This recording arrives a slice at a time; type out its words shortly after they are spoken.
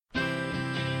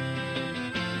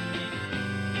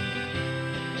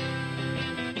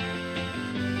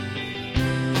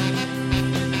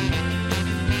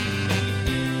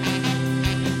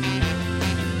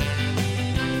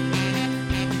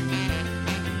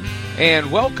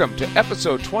And welcome to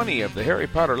episode 20 of the Harry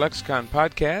Potter Lexicon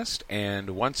podcast.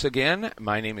 And once again,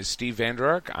 my name is Steve Vander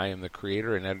Ark. I am the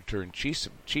creator and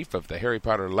editor-in-chief of the Harry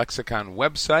Potter Lexicon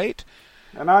website.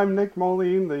 And I'm Nick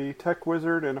Moline, the tech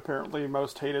wizard and apparently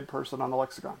most hated person on the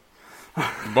Lexicon.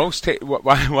 Why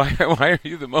are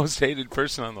you the most hated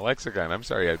person on the Lexicon? I'm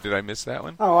sorry, did I miss that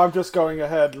one? Oh, I'm just going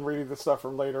ahead and reading the stuff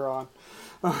from later on.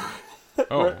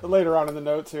 Later on in the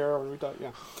notes here when we talk.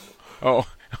 Yeah. Oh.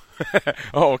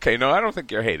 Oh, okay. No, I don't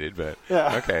think you're hated, but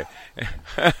yeah. Okay.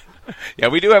 Yeah,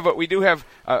 we do have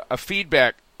a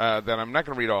feedback that I'm not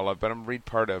going to read all of, but I'm going to read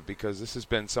part of because this has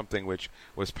been something which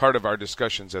was part of our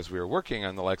discussions as we were working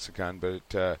on the Lexicon, but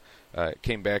it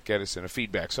came back at us in a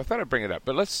feedback. So I thought I'd bring it up.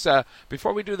 But let's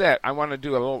before we do that, I want to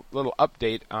do a little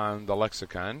update on the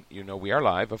Lexicon. You know, we are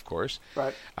live, of course.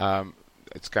 Right.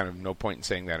 It's kind of no point in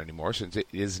saying that anymore since it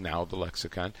is now the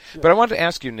Lexicon. Yeah. But I wanted to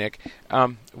ask you, Nick,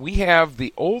 we have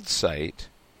the old site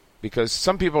because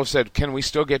some people have said, can we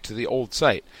still get to the old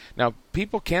site? Now,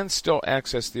 people can still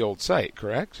access the old site,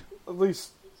 correct? At least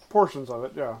portions of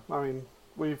it, yeah. I mean,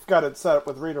 we've got it set up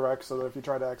with redirects so that if you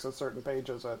try to access certain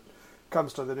pages, it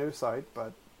comes to the new site.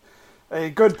 But a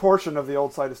good portion of the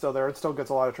old site is still there. It still gets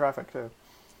a lot of traffic, too.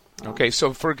 Okay,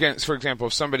 so for example,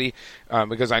 if somebody,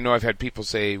 because I know I've had people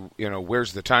say, you know,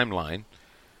 where's the timeline,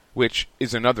 which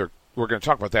is another, we're going to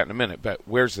talk about that in a minute, but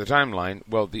where's the timeline?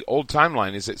 Well, the old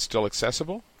timeline, is it still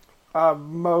accessible?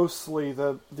 Mostly.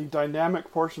 The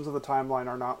dynamic portions of the timeline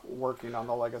are not working on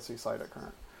the legacy site at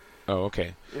current. Oh,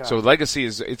 okay. Yeah. So legacy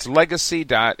it's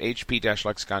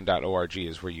legacy.hp-lexicon.org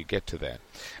is where you get to that.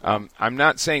 I'm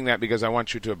not saying that because I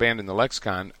want you to abandon the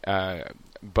lexicon,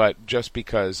 but just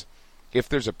because if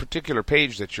there's a particular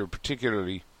page that you're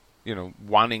particularly, you know,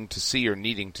 wanting to see or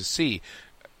needing to see,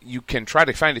 you can try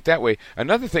to find it that way.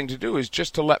 Another thing to do is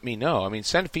just to let me know. I mean,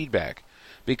 send feedback.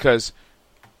 Because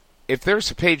if there's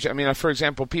a page, I mean, for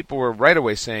example, people were right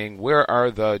away saying, where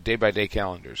are the day-by-day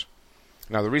calendars?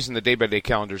 Now, the reason the day-by-day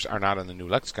calendars are not on the new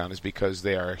lexicon is because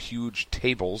they are huge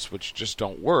tables which just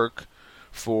don't work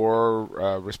for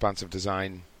responsive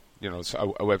design, you know,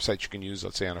 a website you can use,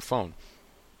 let's say, on a phone.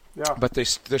 Yeah. But they're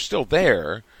still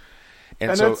there,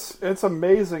 and so it's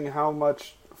amazing how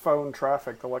much phone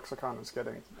traffic the Lexicon is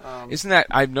getting. Isn't that?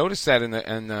 I've noticed that in the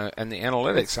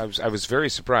analytics. I was very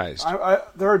surprised.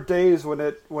 There are days when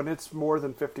it's more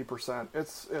than 50%.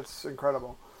 It's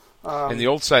incredible. And the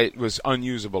old site was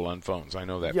unusable on phones. I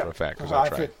know that for a fact because I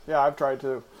tried. I've tried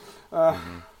too.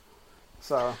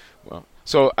 So well.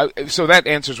 So that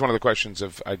answers one of the questions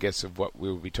of what we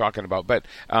will be talking about. But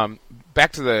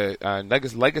back to the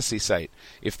legacy site.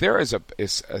 If there is a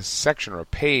section or a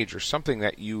page or something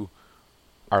that you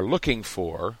are looking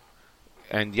for,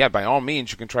 and yeah, by all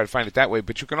means you can try to find it that way.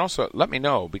 But you can also let me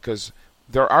know because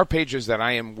there are pages that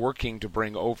I am working to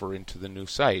bring over into the new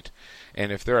site,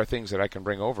 and if there are things that I can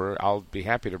bring over, I'll be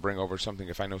happy to bring over something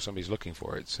if I know somebody's looking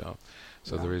for it. So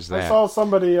there is that. I saw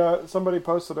somebody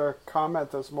posted a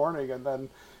comment this morning, and then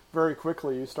very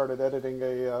quickly you started editing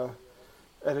a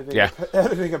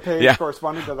page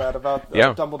corresponding to that about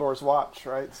Dumbledore's watch,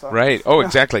 right? So, right. Oh,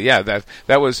 exactly. Yeah,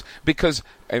 that was because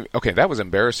that was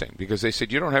embarrassing because they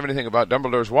said you don't have anything about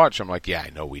Dumbledore's watch. I'm like, yeah, I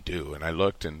know we do, and I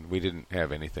looked and we didn't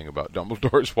have anything about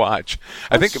Dumbledore's watch.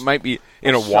 I think it might be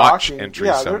in a watch entry.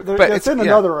 Yeah, but it's in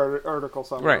another article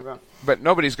somewhere. Right. But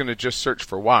nobody's going to just search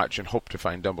for watch and hope to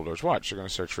find Dumbledore's watch. They're going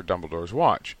to search for Dumbledore's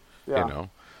watch. Yeah. You know,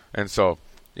 and so.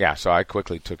 Yeah, so I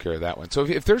quickly took care of that one. So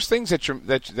if there's things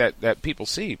that people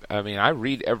see, I mean, I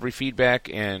read every feedback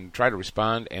and try to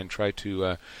respond and try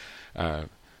to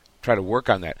work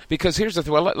on that. Because here's the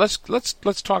thing. Well, let's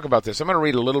talk about this. I'm going to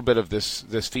read a little bit of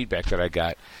this feedback that I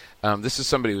got. This is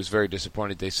somebody who was very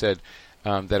disappointed. They said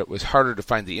that it was harder to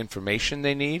find the information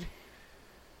they need,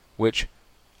 which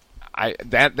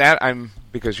I'm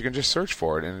because you can just search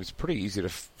for it and it's pretty easy to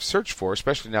search for,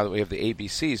 especially now that we have the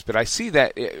ABCs. But I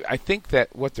think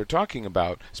that what they're talking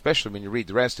about, especially when you read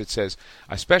the rest, it says,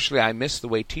 especially I miss the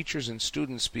way teachers and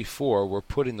students before were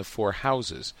put in the four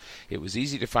houses. It was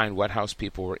easy to find what house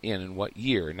people were in and what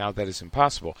year. Now that is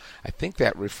impossible. I think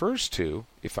that refers to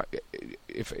if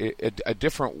a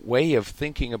different way of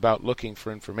thinking about looking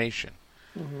for information.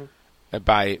 Mm-hmm.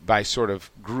 By sort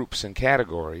of groups and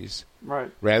categories,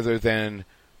 right, rather than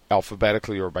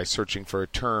alphabetically or by searching for a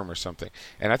term or something.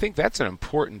 And I think that's an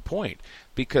important point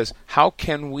because now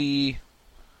that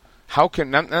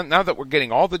we're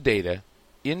getting all the data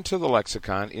into the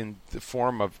lexicon in the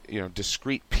form of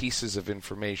discrete pieces of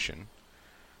information,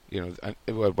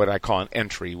 what I call an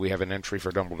entry. We have an entry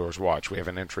for Dumbledore's watch. We have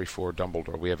an entry for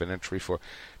Dumbledore. We have an entry for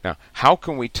now. How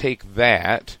can we take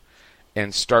that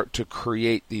and start to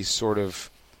create these sort of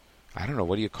I don't know,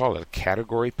 what do you call it, a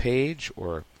category page?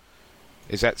 Or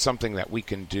is that something that we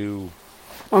can do?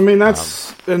 I mean,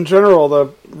 that's, in general,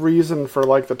 the reason for,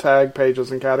 like, the tag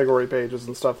pages and category pages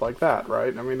and stuff like that,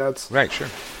 right? I mean, that's... Right, sure.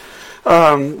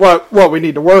 What we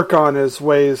need to work on is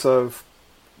ways of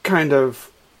kind of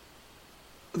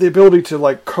the ability to,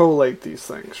 like, collate these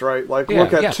things, right? Like,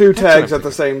 look at two tags at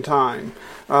the same time,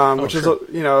 which is,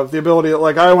 you know, the ability,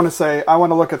 like, I want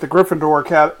to look at the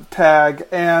Gryffindor tag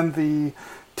and the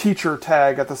teacher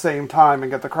tag at the same time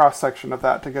and get the cross section of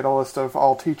that to get a list of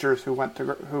all teachers who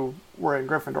were in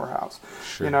Gryffindor House.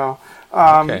 Sure. You know,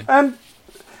 and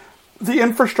the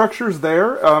infrastructure's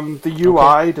there. The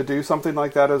UI to do something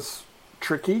like that is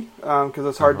tricky because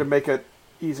it's hard to make it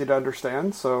easy to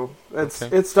understand. So it's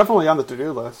definitely on the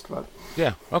to-do list. But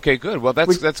yeah, okay, good. Well,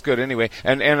 that's good anyway.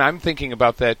 And I'm thinking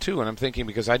about that too. And I'm thinking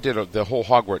because I did the whole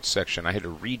Hogwarts section, I had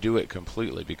to redo it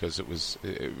completely because it was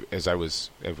as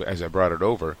I brought it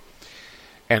over,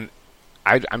 and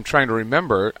I'm trying to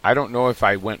remember. I don't know if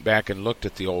I went back and looked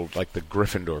at the old, like, the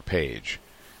Gryffindor page,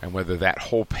 and whether that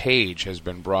whole page has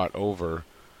been brought over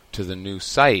to the new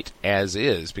site as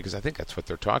is, because I think that's what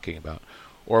they're talking about,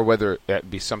 or whether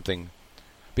that be something.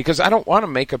 Because I don't want to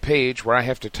make a page where I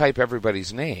have to type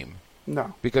everybody's name.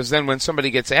 No. Because then when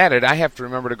somebody gets added, I have to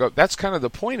remember to go. That's kind of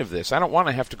the point of this. I don't want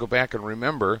to have to go back and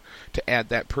remember to add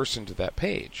that person to that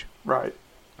page. Right.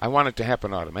 I want it to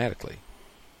happen automatically.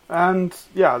 And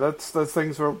yeah, that's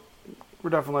things we're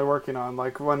definitely working on.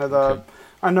 Like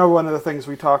I know one of the things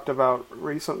we talked about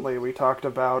recently. We talked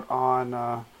about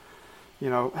on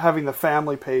having the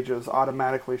family pages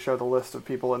automatically show the list of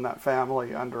people in that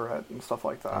family under it and stuff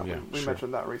like that. We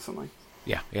mentioned that recently.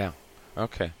 Yeah.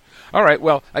 Okay. All right.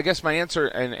 Well, I guess my answer,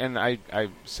 and I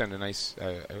sent a nice,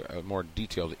 a more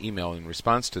detailed email in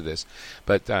response to this,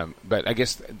 but I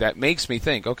guess that makes me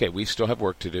think. Okay, we still have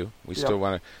work to do. We still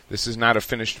want to. This is not a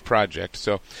finished project.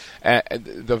 So,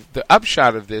 the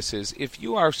upshot of this is, if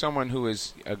you are someone who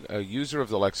is a user of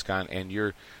the Lexicon and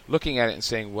you're looking at it and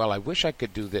saying, "Well, I wish I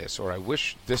could do this," or "I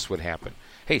wish this would happen,"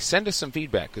 hey, send us some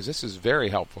feedback because this is very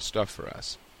helpful stuff for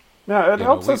us. Yeah, it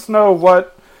helps us know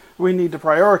what we need to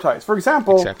prioritize. For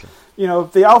example,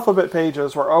 the alphabet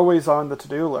pages were always on the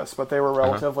to-do list, but they were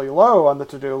relatively low on the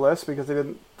to-do list because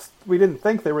we didn't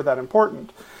think they were that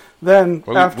important. Then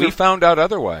we found out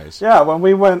otherwise. Yeah, when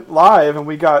we went live and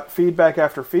we got feedback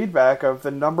after feedback of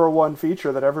the number one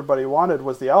feature that everybody wanted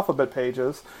was the alphabet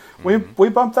pages, we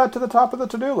bumped that to the top of the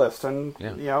to-do list, and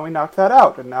we knocked that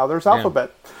out, and now there's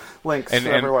alphabet links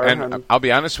everywhere. And I'll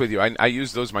be honest with you, I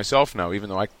use those myself now, even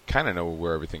though I kind of know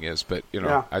where everything is. But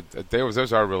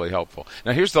those are really helpful.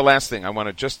 Now, here's the last thing I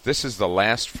want to this is the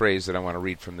last phrase that I want to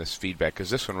read from this feedback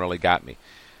because this one really got me.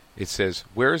 It says,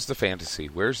 "Where's the fantasy?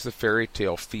 Where's the fairy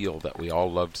tale feel that we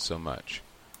all loved so much?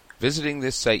 Visiting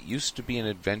this site used to be an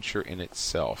adventure in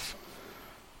itself."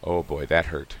 Oh boy, that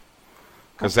hurt.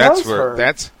 Because that's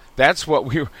what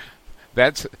we.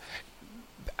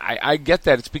 I get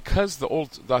that. It's because the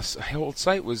old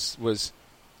site was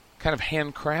kind of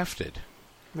handcrafted.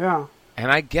 Yeah.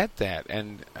 And I get that.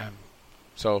 And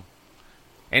so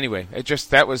anyway,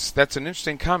 that's an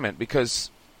interesting comment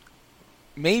because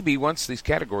maybe once these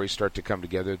categories start to come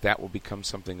together, that will become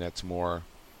something that's more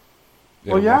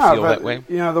feel that way.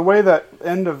 The way that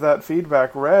end of that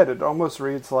feedback read, it almost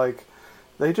reads like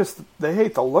they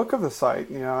hate the look of the site,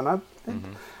 and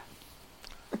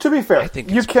to be fair, I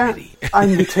think it's pretty. I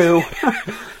do too.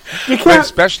 You can't, but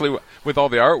especially with all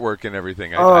the artwork and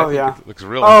everything. I think it looks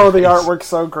really nice. The artwork's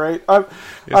so great.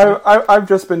 I've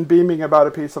just been beaming about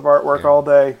a piece of artwork all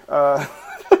day.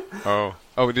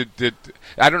 Did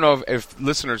I don't know if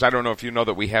listeners, I don't know if you know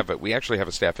that we actually have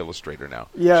a staff illustrator now.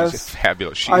 Yes. She's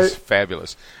fabulous. She's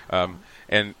fabulous.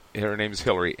 And her name is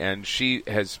Hillary, and she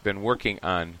has been working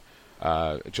on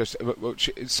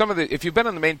some of the. If you've been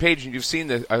on the main page and you've seen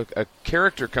a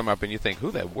character come up and you think, "Who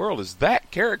the world is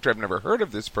that character? I've never heard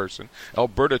of this person,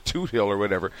 Alberta Toothill or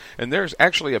whatever." And there's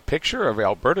actually a picture of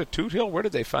Alberta Toothill. Where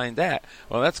did they find that?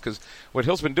 Well, that's because what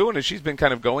Hill's been doing is she's been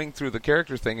kind of going through the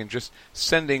character thing and just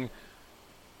sending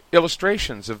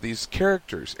illustrations of these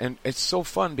characters, and it's so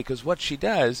fun because what she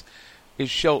does is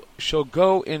she'll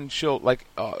go and she'll like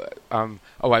I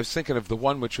was thinking of the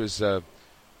one which was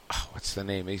what's the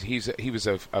name? He was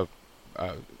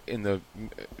in the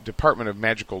Department of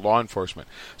Magical Law Enforcement.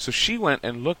 So she went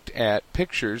and looked at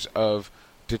pictures of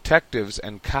detectives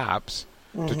and cops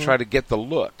to try to get the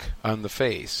look on the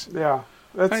face. Yeah.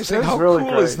 That's how really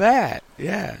cool great. Is that?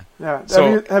 Yeah. Yeah.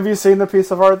 So, have you seen the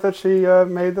piece of art that she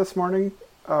made this morning?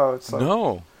 Oh, it's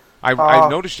no. I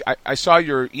noticed. I saw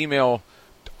your email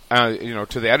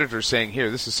to the editor saying,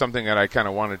 here, this is something that I kind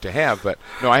of wanted to have, but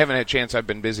no, I haven't had a chance. I've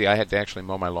been busy. I had to actually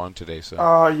mow my lawn today. So.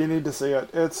 Oh, you need to see it.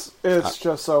 It's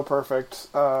just so perfect.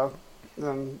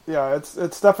 And yeah,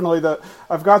 it's definitely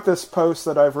I've got this post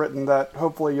that I've written that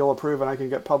hopefully you'll approve and I can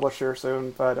get published here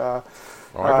soon. But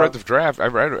I read the draft. I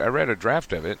read a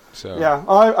draft of it. So yeah,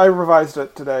 I revised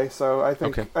it today. So I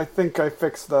think Okay. I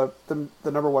fixed the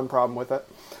number one problem with it.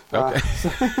 Okay.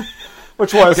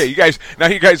 Which was okay,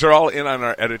 you guys are all in on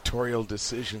our editorial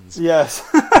decisions. Yes.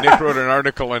 Nick wrote an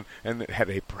article and it had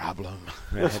a problem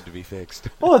that had to be fixed.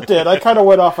 Well, it did. I kind of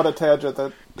went off on a tangent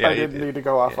that Yeah, I didn't need to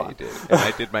go off on. You did. And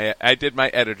I did my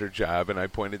editor job, and I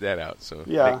pointed that out. So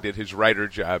Yeah. Nick did his writer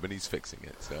job, and he's fixing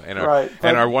it. So Right, but-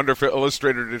 and our wonderful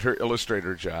illustrator did her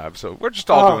illustrator job. So we're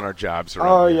just all doing our jobs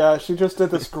around here. Yeah, she just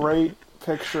did this great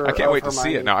picture. I can't of wait to see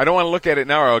Hermione. it now. I don't want to look at it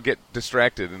now, or I'll get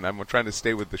distracted, and I'm trying to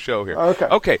stay with the show here. Okay.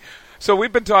 Okay. So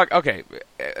we've been talking. Okay,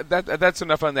 that's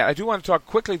enough on that. I do want to talk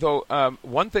quickly, though.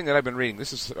 One thing that I've been reading.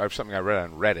 This is something I read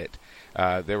on Reddit.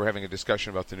 They were having a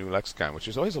discussion about the new lexicon, which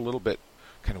is always a little bit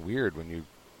kind of weird when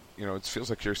it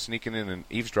feels like you're sneaking in and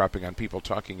eavesdropping on people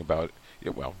talking about.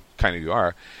 Well, kind of you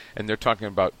are, and they're talking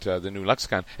about the new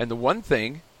lexicon. And the one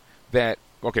thing that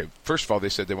first of all, they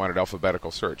said they wanted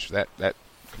alphabetical search. That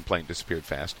complaint disappeared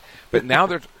fast. But now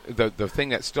the thing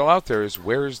that's still out there is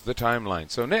where's the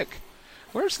timeline? So Nick.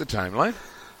 Where's the timeline?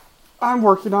 I'm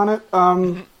working on it.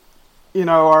 Our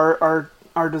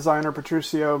designer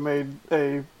Patricio made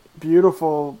a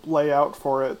beautiful layout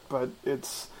for it, but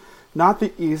it's not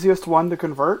the easiest one to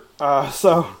convert.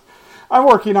 So I'm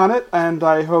working on it, and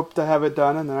I hope to have it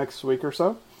done in the next week or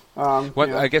so.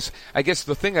 I guess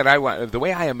the thing that I want, the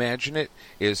way I imagine it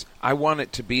is, I want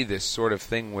it to be this sort of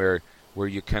thing where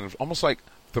you kind of almost like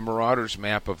the Marauder's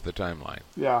map of the timeline.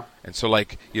 Yeah. And so,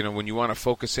 when you want to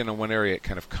focus in on one area, it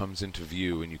kind of comes into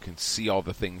view, and you can see all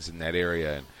the things in that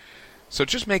area. And so,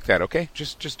 just make that, okay?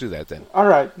 Just do that then. All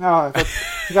right. No,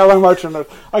 you got a long march on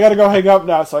it. I got to go hang up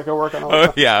now, so I can work on all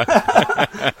that. Yeah.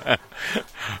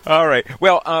 All right.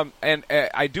 Well, and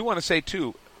I do want to say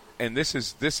too, and this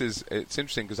is it's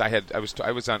interesting because I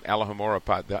was on the Alhambra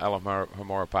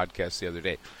podcast the other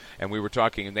day, and we were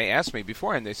talking, and they asked me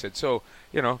beforehand. They said, "So,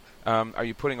 are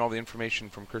you putting all the information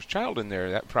from Cursed Child in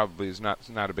there? That probably is not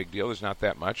a big deal. There's not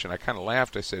that much." And I kind of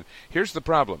laughed. I said, "Here's the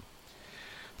problem.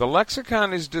 The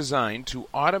lexicon is designed to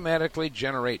automatically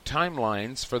generate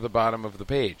timelines for the bottom of the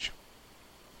page.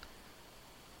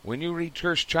 When you read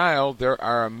Cursed Child, there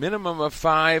are a minimum of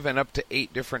 5 and up to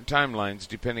 8 different timelines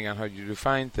depending on how you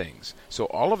define things. So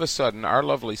all of a sudden, our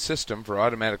lovely system for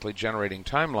automatically generating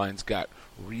timelines got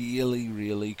really,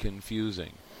 really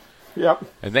confusing." Yep.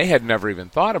 And they had never even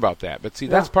thought about that. But see,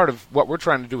 that's part of what we're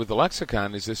trying to do with the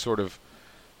lexicon is this sort of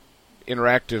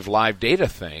interactive live data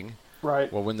thing.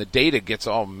 Right. Well, when the data gets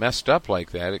all messed up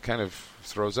like that, it kind of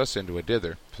throws us into a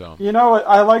dither. So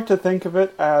I like to think of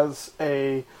it as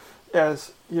J.K.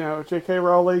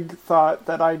 Rowling thought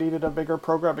that I needed a bigger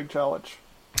programming challenge.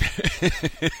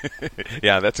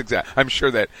 Yeah, that's exact. I'm sure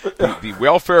that the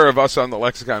welfare of us on the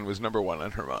lexicon was number one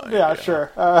on her mind. Yeah,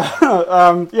 sure.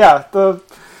 The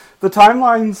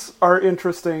timelines are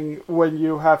interesting when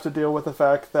you have to deal with the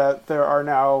fact that there are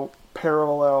now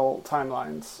parallel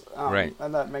timelines, right,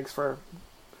 and that makes for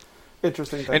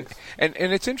interesting things. And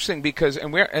it's interesting because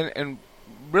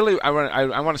really, I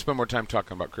want to spend more time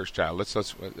talking about Cursed Child.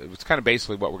 It's kind of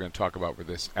basically what we're going to talk about for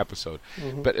this episode.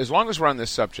 Mm-hmm. But as long as we're on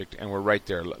this subject and we're right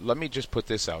there, let me just put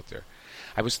this out there.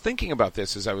 I was thinking about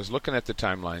this as I was looking at the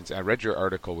timelines. I read your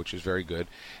article, which is very good,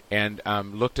 and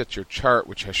looked at your chart,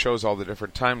 which shows all the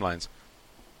different timelines.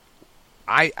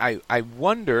 I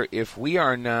wonder if we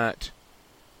are not,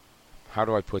 how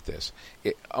do I put this?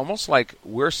 Almost like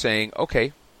we're saying,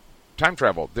 okay, time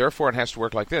travel, therefore it has to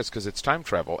work like this because it's time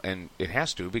travel, and it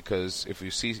has to because if you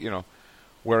see,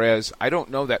 whereas I don't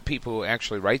know that people who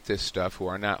actually write this stuff, who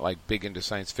are not like big into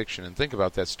science fiction and think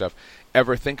about that stuff,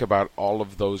 ever think about all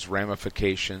of those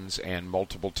ramifications and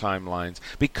multiple timelines,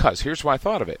 because here's why I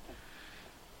thought of it.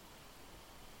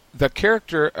 The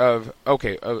character of,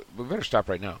 we better stop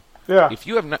right now. Yeah. If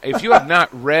you have not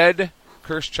read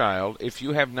Cursed Child, if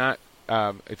you have not,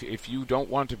 if you don't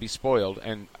want to be spoiled,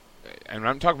 and I'm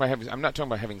not talking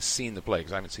about having seen the play,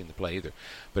 because I haven't seen the play either.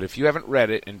 But if you haven't read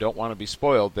it and don't want to be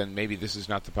spoiled, then maybe this is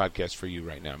not the podcast for you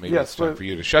right now. Maybe it's time for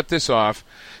you to shut this off,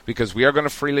 because we are going to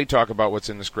freely talk about what's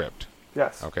in the script.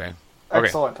 Yes. Okay.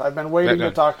 Excellent. I've been waiting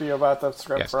to talk to you about the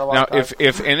script for a long time. Now,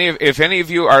 if any of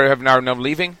you are now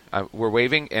leaving, we're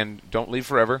waving, and don't leave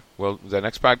forever. Well, the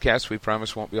next podcast, we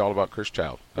promise, won't be all about Cursed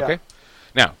Child. Okay. Yeah.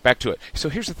 Now back to it. So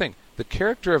here's the thing: the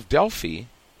character of Delphi,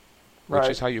 which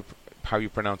is how how you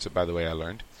pronounce it, by the way, I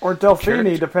learned. Or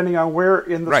Delphini, depending on where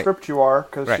in the script you are,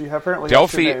 because she apparently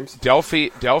has 2 names.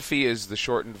 Delphi is the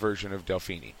shortened version of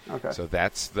Delphini. Okay. So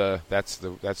that's the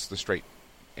straight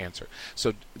answer.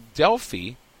 So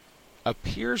Delphi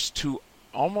appears to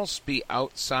almost be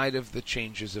outside of the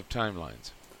changes of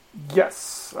timelines.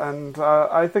 Yes, and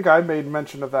I think I made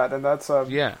mention of that, and that's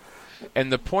yeah.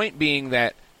 And the point being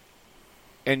that,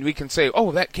 and we can say,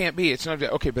 oh, that can't be. It's not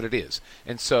okay, but it is.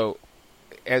 And so,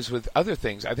 as with other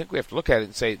things, I think we have to look at it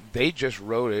and say they just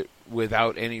wrote it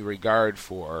without any regard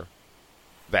for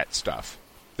that stuff.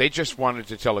 They just wanted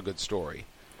to tell a good story.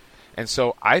 And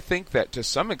so I think that to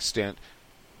some extent,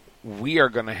 we are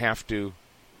going to have to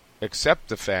accept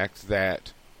the fact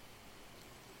that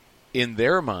in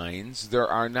their minds, there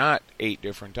are not 8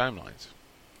 different timelines.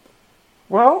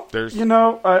 Well,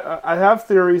 I have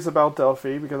theories about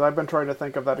Delphi because I've been trying to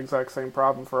think of that exact same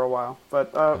problem for a while.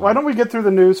 But why don't we get through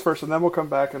the news first, and then we'll come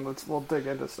back and we'll dig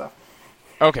into stuff.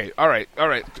 Okay, all right.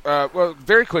 Well,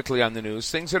 very quickly on the news,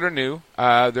 things that are new.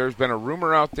 There's been a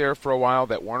rumor out there for a while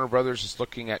that Warner Brothers is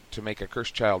looking to make a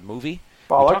Cursed Child movie.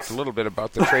 Bollocks. We talked a little bit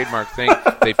about the trademark thing.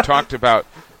 They've talked about.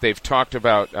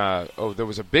 There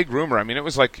was a big rumor. I mean, it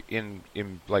was like in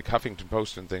like Huffington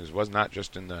Post and things. It was not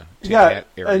just in the internet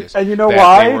areas. And you know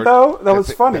why though? That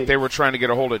was funny. That they were trying to get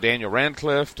a hold of Daniel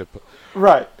Radcliffe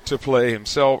to play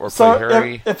himself or play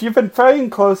Harry. If you've been paying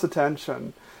close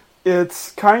attention,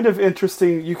 it's kind of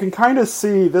interesting. You can kind of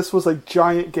see this was a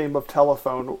giant game of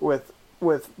telephone with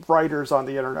writers on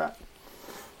the internet.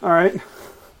 All right.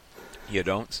 You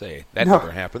don't say. That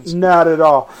never happens. Not at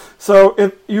all. So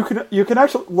if you can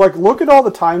actually look at all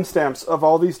the timestamps of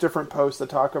all these different posts that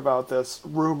talk about this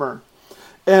rumor,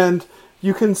 and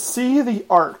you can see the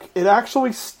arc. It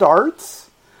actually starts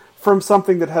from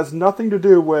something that has nothing to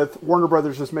do with Warner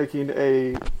Brothers just making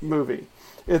a movie.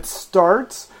 It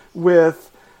starts with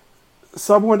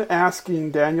someone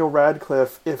asking Daniel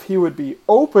Radcliffe if he would be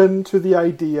open to the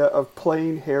idea of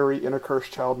playing Harry in a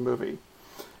Cursed Child movie.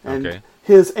 And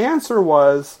his answer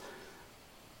was,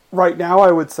 right now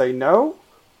I would say no,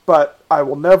 but I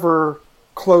will never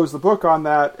close the book on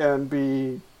that and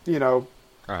be,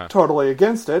 totally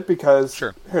against it because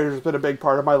Harry's been a big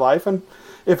part of my life. And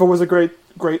if it was a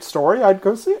great story, I'd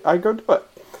go do it.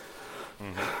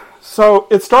 Mm-hmm. So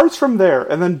it starts from there.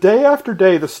 And then day after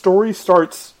day, the story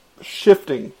starts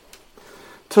shifting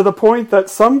to the point that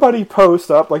somebody posts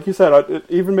up, like you said, it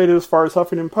even made it as far as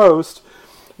Huffington Post,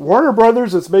 Warner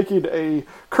Brothers is making a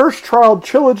Cursed Child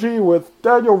trilogy with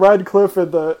Daniel Radcliffe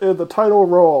in the title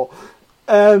role.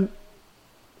 And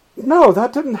no,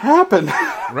 that didn't happen.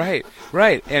 Right.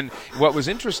 And what was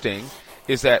interesting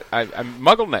is that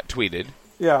MuggleNet tweeted,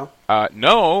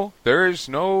 no, there's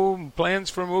no plans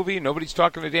for a movie. Nobody's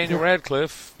talking to Daniel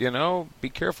Radcliffe. Be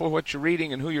careful what you're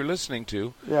reading and who you're listening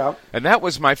to. Yeah. And that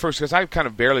was my first, because I kind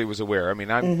of barely was aware. I mean,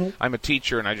 I'm a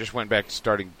teacher, and I just went back to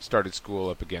started school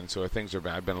up again, so I've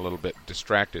been a little bit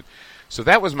distracted. So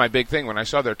that was my big thing. When I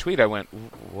saw their tweet, I went,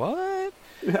 what?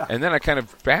 Yeah. And then I kind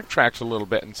of backtracked a little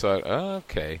bit and thought,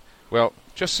 okay. Well,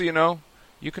 just so you know,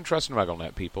 you can trust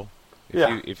MuggleNet, people.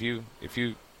 If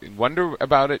you wonder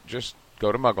about it, just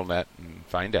go to MuggleNet and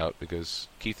find out, because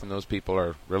Keith and those people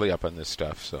are really up on this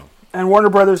stuff. So, and Warner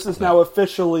Brothers has now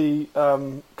officially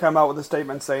come out with a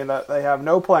statement saying that they have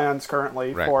no plans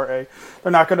currently for a.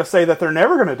 They're not going to say that they're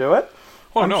never going to do it.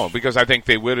 Well, no, because I think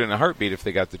they would in a heartbeat if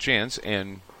they got the chance.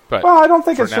 But I don't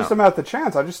think it's just about the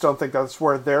chance. I just don't think that's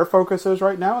where their focus is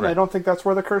right now, and I don't think that's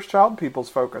where the Cursed Child people's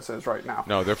focus is right now.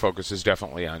 No, their focus is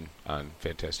definitely on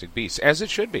Fantastic Beasts, as it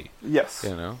should be. Yes.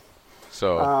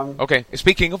 So, okay.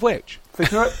 Speaking of which,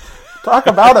 talk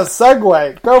about a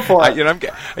segue. Go for it.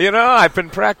 I've been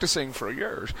practicing for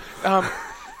years. A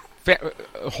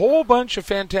whole bunch of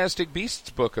Fantastic Beasts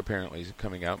book apparently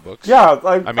coming out. Books. Yeah,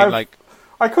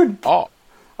 I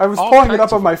was pulling it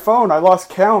up on my phone. I lost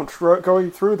count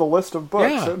going through the list of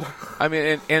books. Yeah. I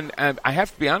mean, and I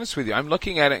have to be honest with you. I'm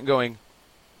looking at it and going,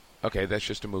 okay, that's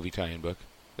just a movie tie-in book.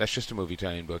 That's just a movie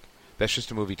tie-in book. That's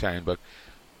just a movie tie-in book.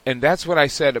 And that's what I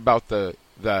said about the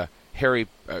Harry,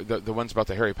 the ones about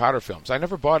the Harry Potter films. I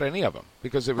never bought any of them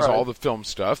because it was all the film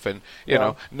stuff, and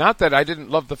not that I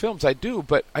didn't love the films, I do,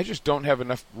 but I just don't have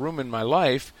enough room in my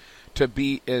life to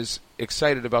be as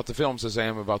excited about the films as I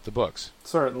am about the books.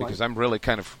 Certainly, because I'm really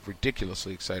kind of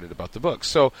ridiculously excited about the books.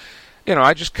 So,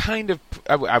 I just kind of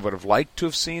I would have liked to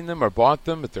have seen them or bought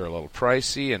them, but they're a little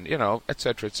pricey, and et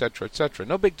cetera, et cetera, et cetera.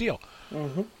 No big deal.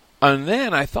 Mm-hmm. And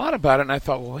then I thought about it, and I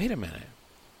thought, well, wait a minute.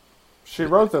 She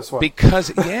wrote this one. Because,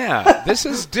 this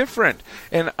is different.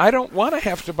 And I don't want to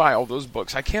have to buy all those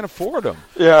books. I can't afford them.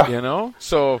 Yeah. You know?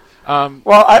 So,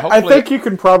 well, I think you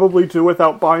can probably do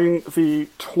without buying the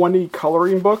 20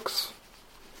 coloring books.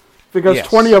 Because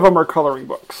 20 of them are coloring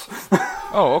books.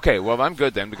 Oh, okay. Well, I'm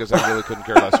good then, because I really couldn't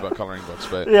care less about coloring books.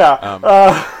 But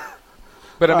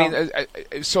but I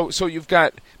mean, so you've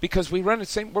got, because we're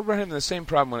running the same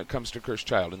problem when it comes to Cursed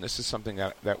Child, and this is something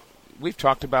that we've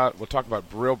talked about. We'll talk about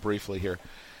real briefly here.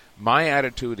 My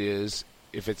attitude is,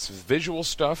 if it's visual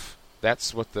stuff,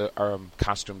 that's what the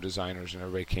costume designers and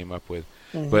everybody came up with.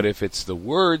 Mm-hmm. But if it's the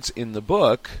words in the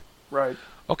book, right?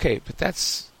 Okay, but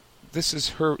this is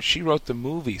her. She wrote the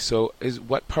movie, so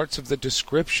what parts of the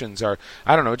descriptions are?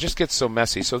 I don't know. It just gets so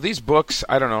messy. So these books,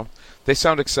 I don't know. They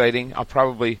sound exciting. I'll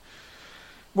probably.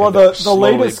 Well, the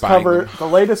latest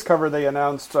cover they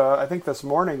announced. I think this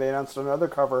morning they announced another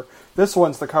cover. This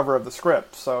one's the cover of the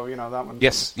script, so you know that one.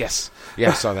 Yes.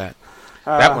 I saw that.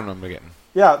 That one I'm getting.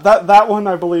 Yeah, that one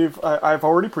I believe I've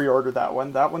already pre-ordered that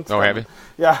one. That one's. Oh, have you?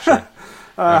 Yeah. Sure.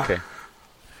 Okay.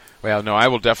 Well, no, I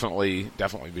will definitely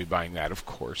be buying that, of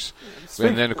course.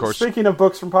 And then, of course, speaking of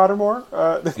books from Pottermore.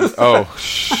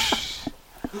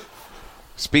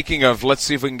 Speaking of, let's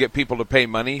see if we can get people to pay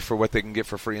money for what they can get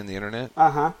for free on the internet.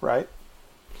 Right.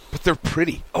 But they're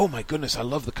pretty. Oh my goodness, I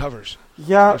love the covers.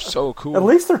 Yeah, they're so cool. At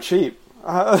least they're cheap.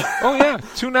 Oh yeah,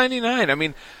 $2.99. I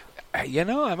mean,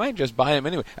 I might just buy them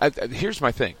anyway. Here's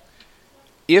my thing.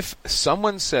 If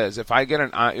someone says, if I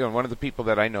get one of the people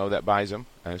that I know that buys them,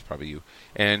 and it's probably you,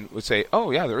 and would say,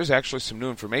 oh yeah, there is actually some new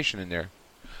information in there,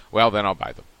 well then I'll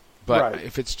buy them. But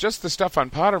if it's just the stuff on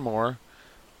Pottermore,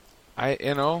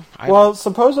 well,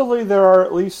 supposedly there are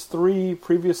at least 3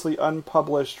 previously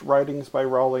unpublished writings by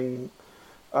Rowling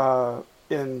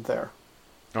in there.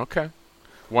 Okay.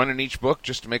 One in each book,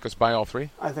 just to make us buy all 3?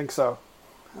 I think so.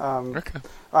 Okay.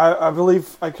 I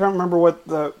believe, I can't remember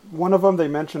one of them they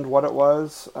mentioned what it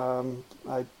was.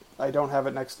 I don't have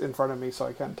it in front of me, so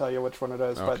I can't tell you which one it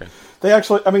is. Okay. But they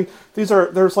actually, I mean,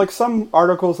 there's like some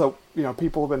articles that, you know,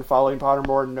 people have been following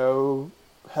Pottermore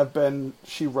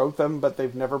she wrote them, but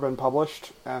they've never been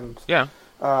published. And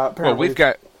apparently,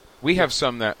 well, we have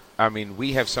some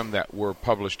that were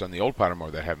published on the old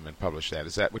Pottermore that haven't been published yet.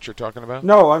 Is that what you're talking about?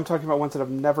 No, I'm talking about ones that have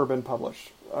never been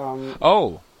published.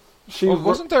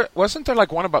 Wasn't there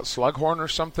like one about Slughorn or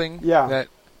something? Yeah.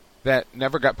 That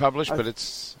never got published, but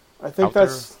it's. I think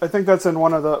that's in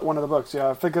one of the books. Yeah,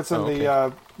 I think it's in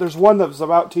the. There's one that was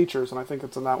about teachers, and I think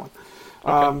it's in that one.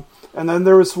 Okay. And then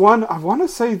there was one. I want to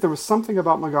say there was something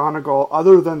about McGonagall,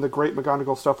 other than the great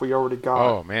McGonagall stuff we already got.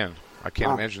 Oh man, I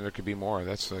can't imagine there could be more.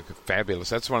 That's like fabulous.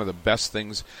 That's one of the best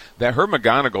things. That her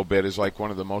McGonagall bit is like one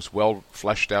of the most well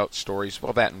fleshed out stories.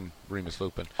 Well, that and Remus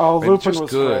Lupin. Oh, Lupin just was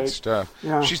good great. Stuff.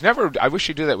 Yeah. She's never. I wish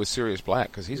she'd do that with Sirius Black,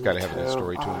 because he's got to have that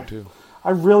story to him too. I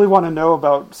really want to know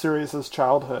about Sirius's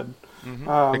childhood.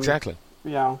 Mm-hmm. Exactly.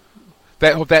 Yeah.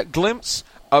 That glimpse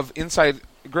of inside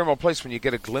Grimmauld Place, when you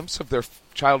get a glimpse of their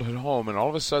childhood home, and all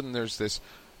of a sudden there's this,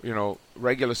 you know,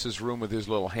 Regulus's room with his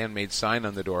little handmade sign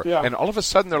on the door, and all of a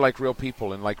sudden they're like real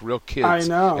people and like real kids. I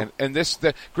know. And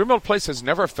the Grimmauld Place has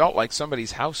never felt like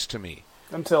somebody's house to me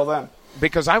until then,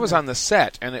 because I was on the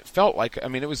set and it felt like, I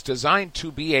mean, it was designed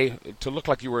to look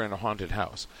like you were in a haunted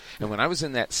house. And when I was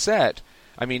in that set,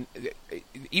 I mean,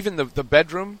 even the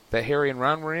bedroom that Harry and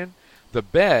Ron were in, the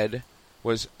bed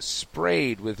was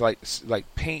sprayed with like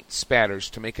paint spatters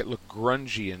to make it look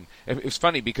grungy, and it was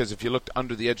funny because if you looked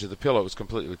under the edge of the pillow, it was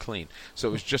completely clean, so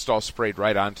it was just all sprayed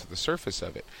right onto the surface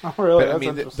of it. Oh, really? But I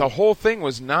mean, the whole thing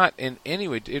was not in any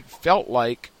way. It felt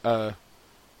like a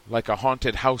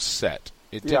haunted house set.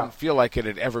 It didn't feel like it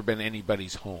had ever been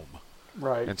anybody's home.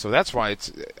 Right. And so that's why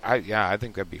I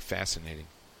think that'd be fascinating.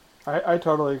 I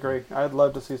totally agree. I'd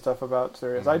love to see stuff about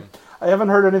Sirius. Mm-hmm. I haven't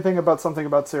heard anything about something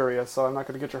about Sirius, so I'm not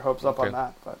going to get your hopes up on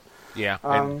that. But yeah,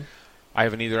 and I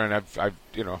haven't either, and I've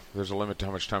there's a limit to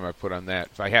how much time I put on that.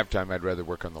 If I have time, I'd rather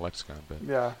work on the Lexicon. But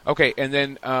yeah. Okay, and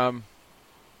then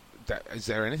is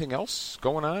there anything else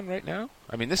going on right now?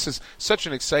 I mean, this is such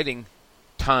an exciting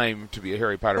time to be a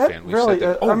Harry Potter fan. We've really,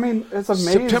 said that. I mean, it's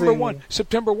amazing.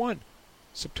 September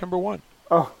 1.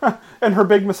 Oh, and her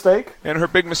big mistake.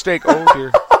 Oh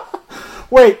dear.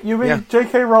 Wait, you mean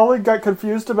J.K. Rowling got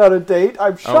confused about a date?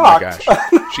 I'm shocked. Oh my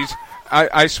gosh.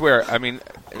 I swear, I mean,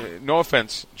 no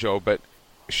offense, Joe, but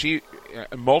she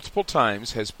multiple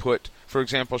times has put, for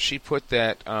example, she put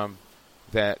that the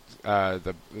Battle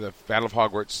of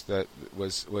Hogwarts that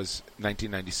was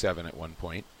 1997 at one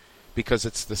point, because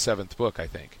it's the 7th book, I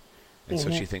think. And so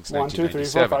she thinks 1, 2, 3,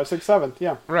 4, 1997. 5, 6, 7.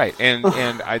 Yeah. Right, and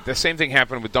the same thing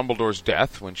happened with Dumbledore's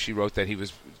death when she wrote that he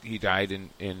was he died in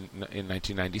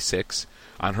 1996.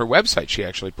 On her website, she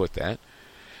actually put that.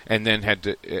 And then had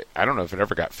to, I don't know if it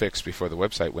ever got fixed before the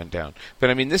website went down. But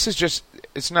I mean, this is just,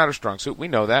 it's not a strong suit. We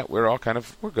know that. We're all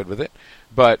we're good with it.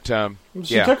 But,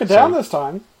 she took it down this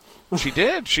time. She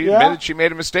did. She admitted she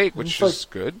made a mistake, which is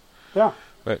good. Yeah.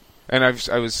 And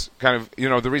I was kind of,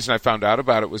 the reason I found out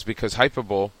about it was because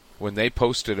Hypable, when they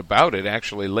posted about it,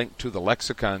 actually linked to the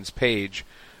Lexicon's page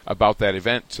about that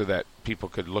event so that people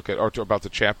could look at, about the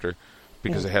chapter,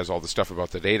 because it has all the stuff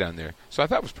about the date on there. So I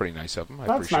thought it was pretty nice of them. I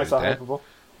appreciated that. Hypable.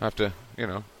 I have to,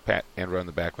 pat Andrew on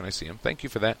the back when I see him. Thank you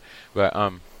for that. But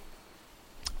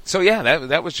so yeah,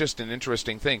 that was just an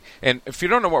interesting thing. And if you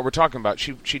don't know what we're talking about,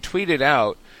 she tweeted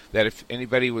out that if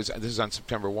anybody was, this is on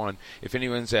September 1, if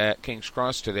anyone's at King's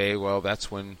Cross today, well,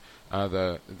 that's when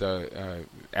the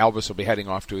Albus will be heading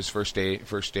off to his first day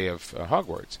of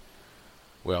Hogwarts.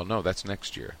 Well, no, that's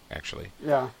next year actually.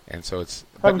 Yeah. And so it's.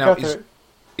 But now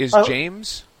is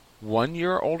James 1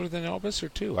 year older than Albus or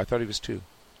 2? I thought he was 2.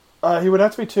 He would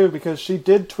have to be 2 because she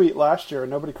did tweet last year and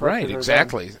nobody corrected her. Right,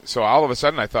 exactly. Then. So all of a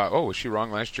sudden I thought, was she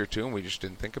wrong last year too? And we just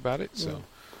didn't think about it. So,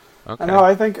 okay. No,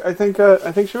 I think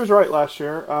she was right last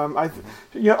year.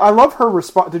 I love her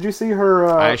response. Did you see her?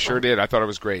 I sure did. I thought it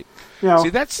was great.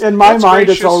 See, that's in my mind.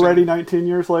 It's already 19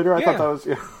 years later. I thought that was.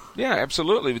 Yeah,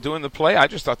 absolutely. Doing the play, I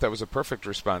just thought that was a perfect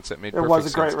response. That made perfect sense. It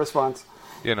was a great response.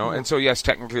 And so yes,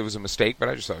 technically it was a mistake, but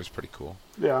I just thought it was pretty cool.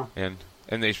 Yeah.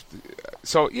 And they,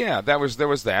 so yeah, there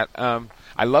was that.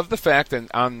 I love the fact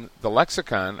that on the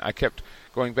Lexicon, I kept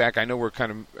going back. I know we're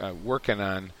kind of working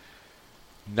on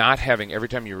not having, every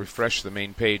time you refresh the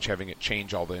main page, having it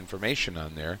change all the information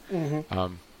on there.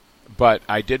 Mm-hmm. But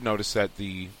I did notice that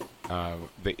the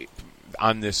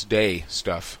on this day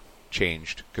stuff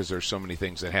changed because there's so many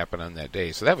things that happen on that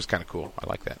day. So that was kind of cool. I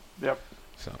like that. Yep.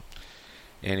 So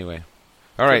anyway,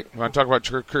 all right. You want to talk about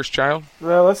Cursed Child?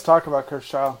 Well, let's talk about Cursed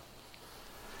Child.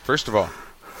 First of all,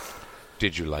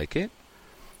 did you like it?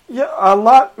 Yeah, a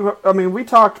lot. I mean, we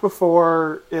talked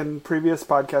before in previous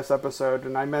podcast episode,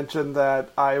 and I mentioned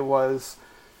that I was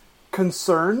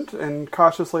concerned and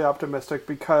cautiously optimistic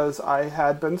because I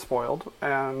had been spoiled,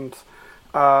 and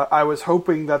I was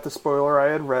hoping that the spoiler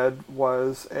I had read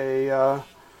was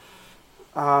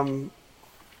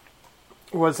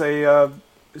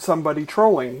somebody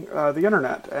trolling the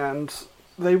internet, and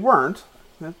they weren't.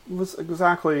 The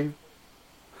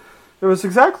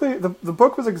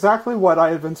book was exactly what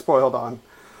I had been spoiled on,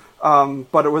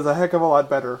 but it was a heck of a lot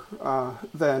better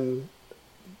than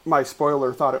my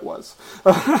spoiler thought it was.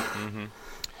 Mm-hmm.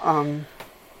 How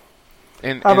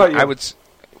about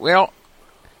you?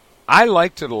 I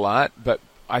liked it a lot, but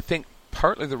I think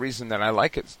partly the reason that I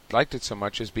liked it so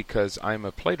much is because I'm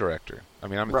a play director. I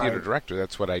mean, I'm a theater director.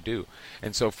 That's what I do.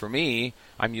 And so for me,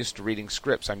 I'm used to reading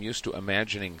scripts. I'm used to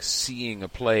seeing a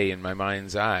play in my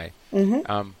mind's eye.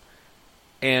 Mm-hmm.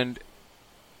 And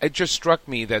it just struck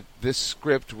me that this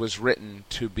script was written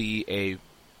to be a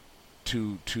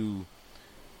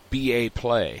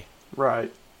play,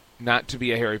 right? Not to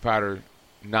be a Harry Potter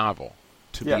novel,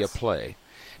 to be a play.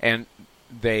 And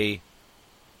they,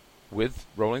 with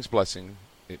Rowling's blessing,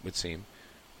 it would seem,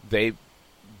 they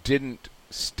didn't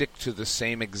stick to the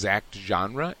same exact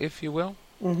genre, if you will.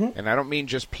 Mm-hmm. And I don't mean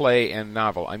just play and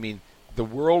novel. I mean the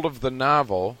world of the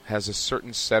novel has a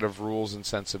certain set of rules and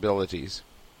sensibilities.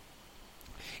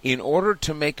 In order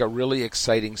to make a really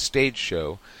exciting stage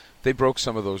show, they broke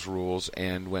some of those rules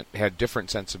and had different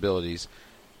sensibilities.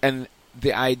 And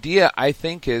the idea, I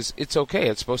think, is it's okay.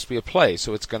 It's supposed to be a play,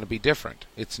 so it's going to be different.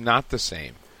 It's not the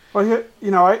same. Well,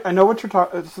 I know what you're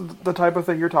talking. It's the type of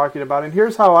thing you're talking about, and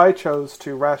here's how I chose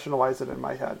to rationalize it in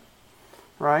my head.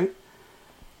 Right?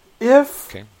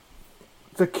 If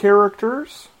the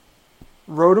characters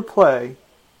wrote a play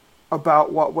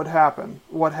about what happened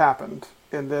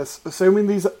in this, assuming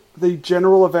the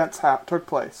general events took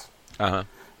place. Uh-huh.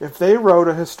 If they wrote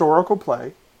a historical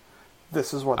play,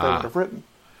 this is what they would have written.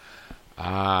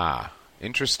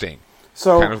 Interesting.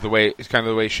 So kind of the way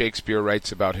Shakespeare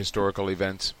writes about historical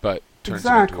events, but turns it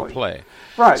into a play.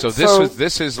 Right. So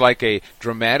this is like a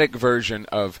dramatic version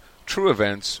of true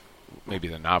events, maybe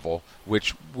the novel,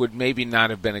 which would maybe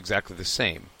not have been exactly the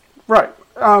same. Right.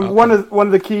 One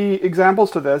of the key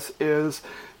examples to this is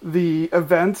the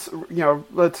events.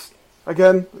 If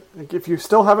you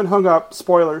still haven't hung up,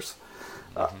 spoilers.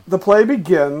 The play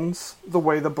begins the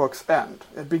way the books end.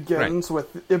 It begins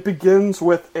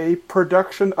with a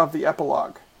production of the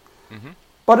epilogue,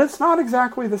 but it's not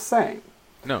exactly the same.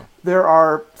 No, there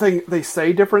are things they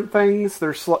say different things.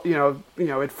 There's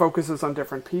it focuses on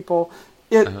different people.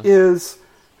 It is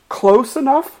close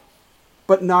enough,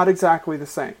 but not exactly the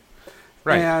same.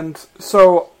 Right. And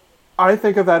so I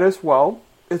think of that as, well,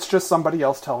 it's just somebody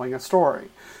else telling a story.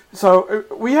 So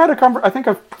we had I think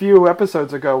a few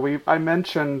episodes ago, I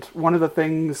mentioned one of the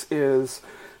things is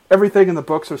everything in the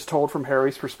books is told from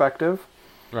Harry's perspective,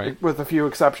 right, with a few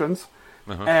exceptions.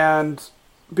 Uh-huh. And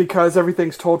because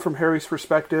everything's told from Harry's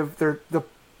perspective,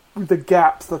 the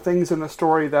gaps, the things in the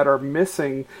story that are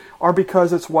missing are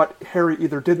because it's what Harry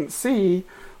either didn't see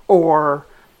or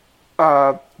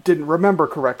didn't remember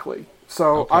correctly.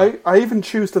 So Okay. I even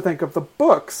choose to think of the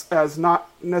books as not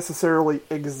necessarily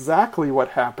exactly what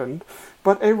happened,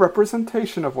 but a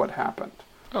representation of what happened.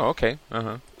 Oh, okay.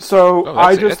 Uh-huh. So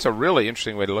Oh, that's a really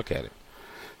interesting way to look at it.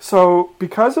 So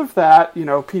because of that,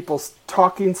 people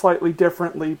talking slightly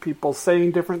differently, people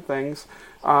saying different things.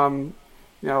 I'll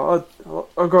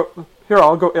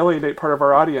go alienate part of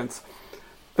our audience.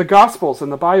 The Gospels in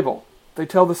the Bible, they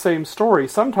tell the same story.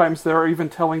 Sometimes they're even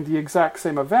telling the exact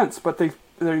same events, but they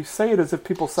say it as if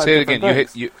people said Say it different again.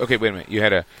 things. Okay, wait a minute.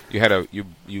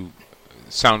 You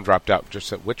sound dropped out. Just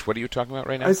said, what are you talking about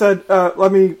right now? I said,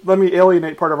 let me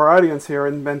alienate part of our audience here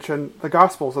and mention the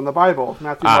Gospels in the Bible: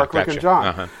 Matthew, Mark, Luke, gotcha. and John.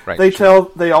 Uh-huh. Right,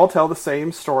 They all tell the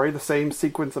same story, the same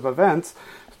sequence of events.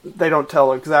 They don't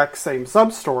tell exact same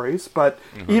sub stories, but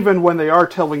even when they are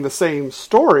telling the same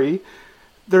story,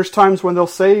 there's times when they'll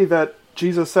say that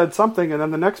Jesus said something, and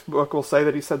then the next book will say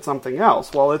that he said something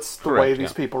else. Well, it's the way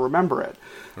these people remember it.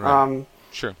 Right.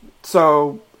 Sure.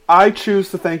 So I choose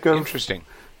to think of Interesting.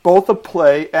 both the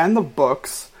play and the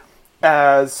books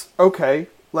as, okay,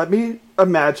 let me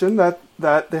imagine that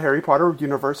the Harry Potter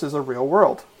universe is a real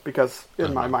world, because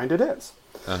in my mind it is.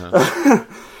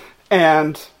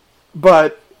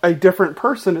 But a different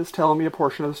person is telling me a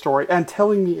portion of the story and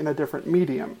telling me in a different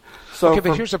medium. So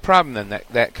but here's a problem then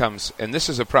that comes, and this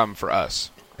is a problem for us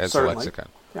as a lexicon.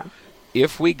 Yeah.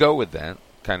 If we go with that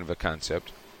kind of a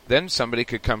concept, then somebody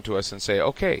could come to us and say,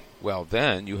 okay, well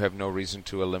then you have no reason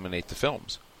to eliminate the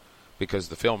films, because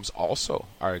the films also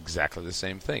are exactly the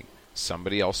same thing.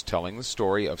 Somebody else telling the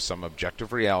story of some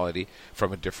objective reality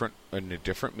from in a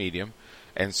different medium,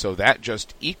 and so that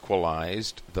just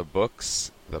equalized the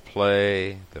books, the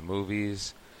play, the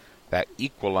movies. That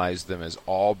equalized them as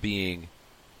all being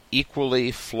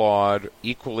equally flawed,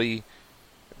 equally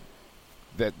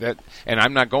that. And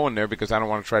I'm not going there because I don't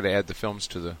want to try to add the films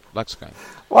to the lexicon.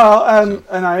 Well,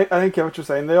 and I think I get what you're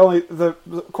saying.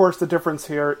 Of course, the difference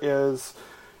here is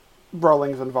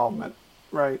Rowling's involvement,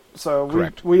 right?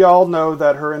 So we all know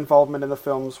that her involvement in the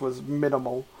films was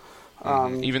minimal.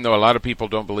 Even though a lot of people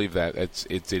don't believe that,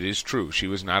 it is true. She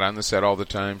was not on the set all the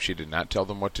time. She did not tell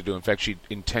them what to do. In fact, she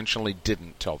intentionally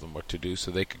didn't tell them what to do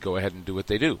so they could go ahead and do what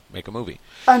they do, make a movie.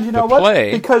 And you know what?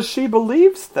 Because she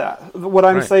believes that, what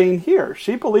I'm saying here.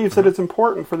 She believes that it's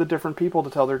important for the different people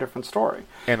to tell their different story.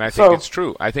 And I think it's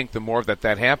true. I think the more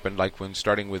that happened, like when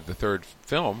starting with the third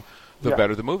film, the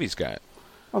better the movies got.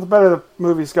 Well, the better the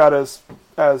movies got as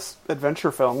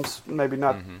adventure films, maybe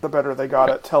not the better they got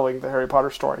at telling the Harry Potter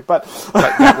story. But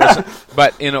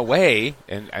but in a way,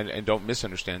 and don't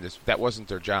misunderstand this, that wasn't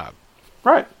their job.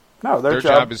 Right. No, their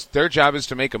job is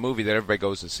to make a movie that everybody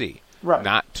goes to see. Right.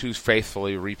 Not to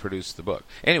faithfully reproduce the book.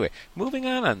 Anyway, moving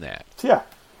on that. Yeah.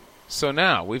 So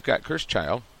now we've got Cursed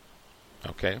Child.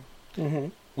 Okay. Mm-hmm.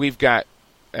 We've got,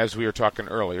 as we were talking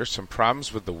earlier, some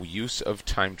problems with the use of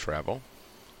time travel.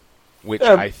 Which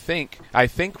I think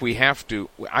we have to.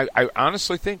 I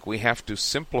honestly think we have to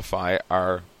simplify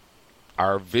our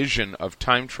vision of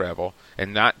time travel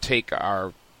and not take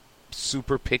our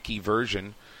super picky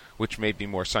version, which may be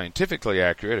more scientifically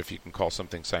accurate, if you can call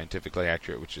something scientifically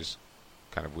accurate, which is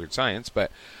kind of weird science. But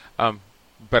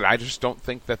I just don't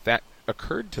think that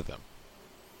occurred to them.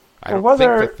 I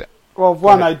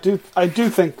do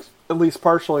think at least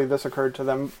partially this occurred to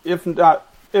them.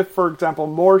 If for example,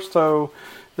 more so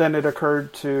than it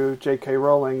occurred to J.K.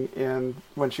 Rowling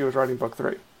when she was writing book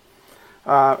 3.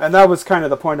 And that was kind of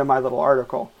the point of my little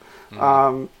article.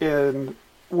 When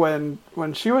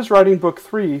she was writing book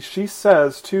 3, she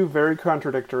says two very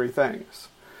contradictory things.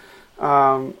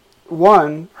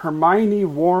 One, Hermione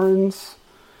warns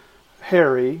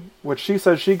Harry, which she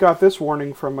says she got this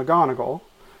warning from McGonagall,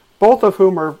 both of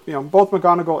whom are, both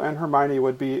McGonagall and Hermione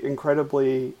would be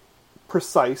incredibly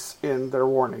precise in their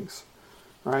warnings,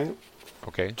 right?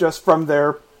 Okay. Just from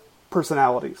their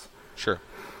personalities. Sure.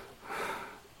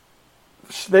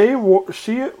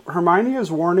 Hermione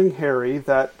is warning Harry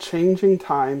that changing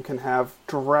time can have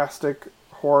drastic,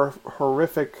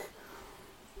 horrific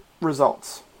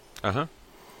results. Uh-huh.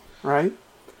 Right?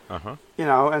 Uh-huh.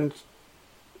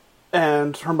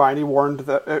 And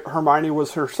Hermione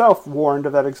was herself warned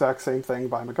of that exact same thing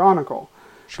by McGonagall.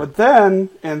 Sure. But then,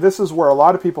 and this is where a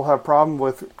lot of people have problem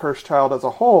with Cursed Child as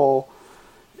a whole,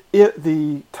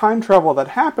 the time travel that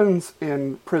happens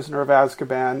in Prisoner of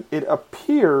Azkaban, it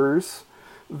appears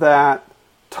that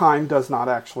time does not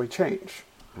actually change.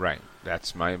 Right.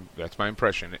 That's my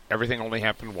impression. Everything only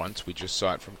happened once. We just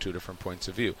saw it from two different points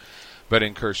of view. But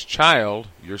in Cursed Child,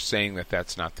 you're saying that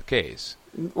that's not the case.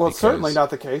 Well, it's certainly not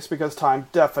the case, because time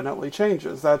definitely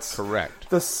changes. That's correct.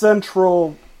 The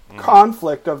central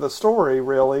conflict of the story,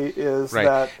 really, is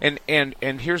that...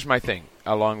 And here's my thing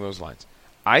along those lines.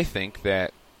 I think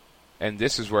that, and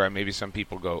this is where maybe some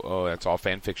people go, oh, that's all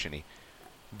fan fiction-y.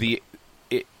 The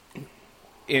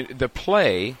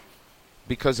play,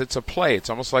 because it's a play, it's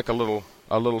almost like a little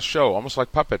show, almost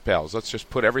like Puppet Pals. Let's just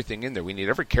put everything in there. We need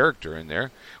every character in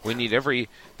there. We need every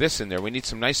this in there. We need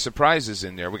some nice surprises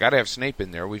in there. We got to have Snape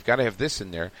in there. We've got to have this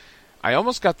in there. I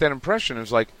almost got that impression. It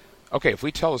was like, okay, if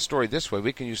we tell a story this way,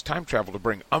 we can use time travel to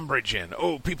bring Umbridge in.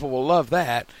 Oh, people will love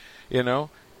that, you know?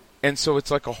 And so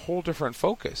it's like a whole different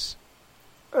focus.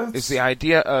 It's the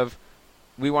idea of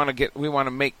we want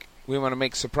to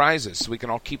make surprises so we can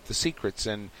all keep the secrets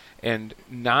and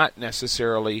not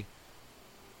necessarily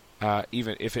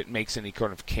even if it makes any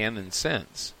kind of canon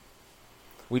sense.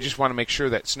 We just want to make sure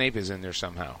that Snape is in there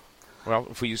somehow. Well,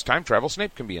 if we use time travel,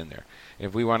 Snape can be in there.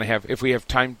 If we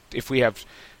have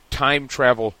time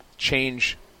travel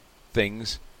change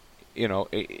things, you know,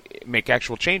 make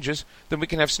actual changes, then we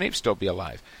can have Snape still be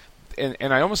alive.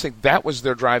 And I almost think that was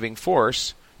their driving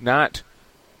force, not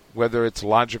whether it's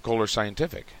logical or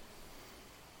scientific.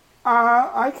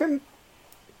 I can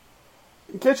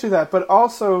get you that, but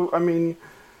also, I mean,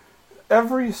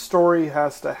 every story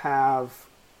has to have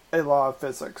a law of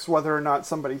physics, whether or not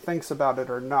somebody thinks about it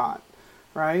or not,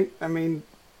 right? I mean,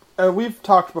 we've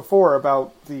talked before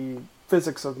about the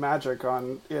physics of magic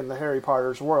in the Harry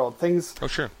Potter's world. Things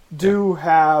do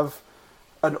have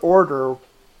an order,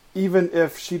 even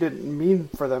if she didn't mean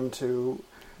for them to.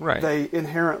 Right. They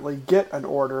inherently get an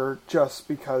order just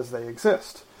because they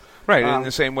exist. Right, in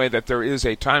the same way that there is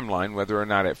a timeline, whether or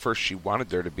not at first she wanted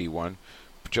there to be one,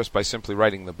 just by simply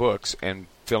writing the books and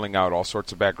filling out all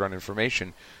sorts of background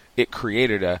information, it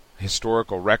created a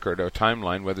historical record, a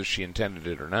timeline, whether she intended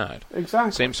it or not.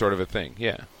 Exactly. Same sort of a thing,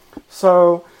 yeah.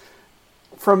 So,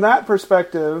 from that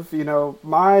perspective, you know,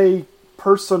 my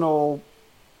personal,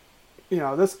 you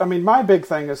know, my big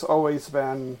thing has always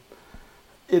been,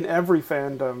 in every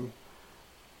fandom,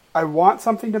 I want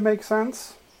something to make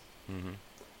sense. Mm-hmm.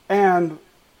 And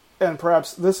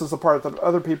perhaps this is the part that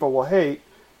other people will hate,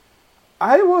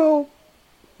 I will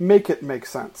make it make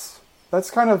sense.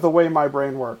 That's kind of the way my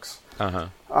brain works. Uh-huh.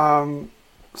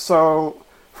 So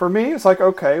for me, it's like,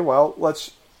 okay, well,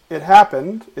 it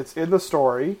happened. It's in the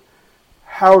story.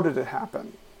 How did it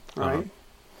happen? Right? Uh-huh.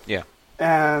 Yeah.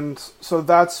 And so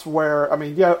that's where, I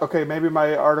mean, yeah, okay, maybe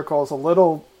my article is a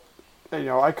little, you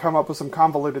know, I come up with some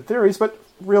convoluted theories, but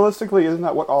realistically, isn't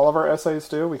that what all of our essays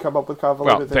do? We come up with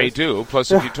convoluted theories. Well, they do.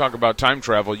 Plus, if you talk about time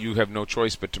travel, you have no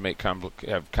choice but to make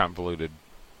have convoluted,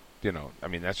 you know, I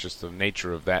mean, that's just the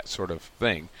nature of that sort of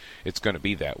thing. It's going to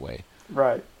be that way.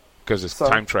 Right. Because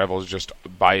time travel is just,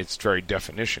 by its very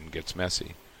definition, gets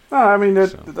messy. No, I mean,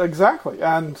 exactly.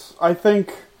 And I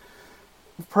think,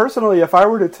 personally, if I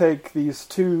were to take these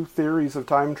two theories of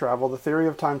time travel, the theory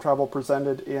of time travel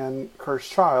presented in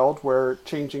Cursed Child, where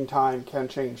changing time can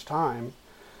change time,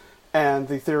 and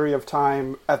the theory of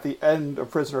time at the end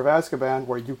of Prisoner of Azkaban,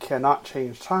 where you cannot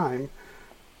change time,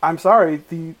 I'm sorry,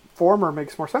 the former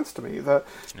makes more sense to me.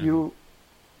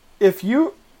 If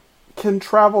you can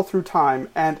travel through time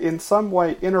and in some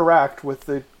way interact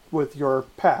with your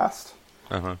past,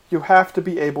 uh-huh, you have to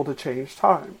be able to change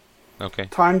time. Okay.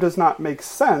 Time does not make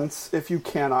sense if you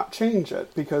cannot change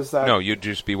it, because that... No, you'd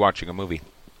just be watching a movie.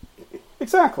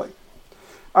 Exactly.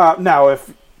 Now,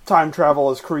 if time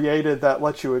travel is created that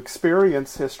lets you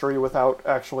experience history without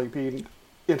actually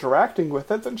interacting with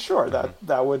it, then sure,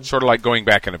 that would... Sort of like going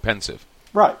back in a pensive.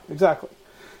 Right, exactly.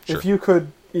 Sure. If you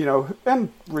could, you know,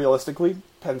 and realistically,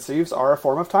 pensives are a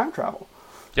form of time travel.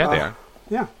 Yeah, they are.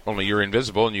 Yeah. Only you're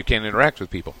invisible and you can't interact with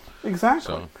people.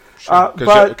 Exactly. So,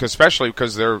 sure. Especially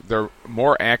because they're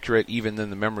more accurate even than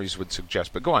the memories would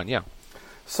suggest. But go on, yeah.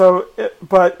 So,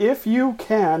 but if you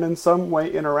can in some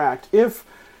way interact, if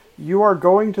you are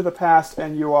going to the past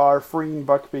and you are freeing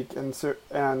Buckbeak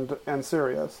and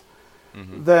Sirius,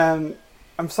 mm-hmm, then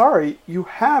I'm sorry, you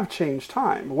have changed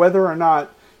time. Whether or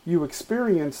not you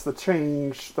experience the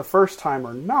change the first time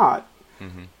or not,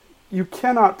 mm-hmm, you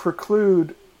cannot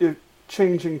preclude it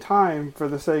changing time for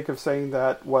the sake of saying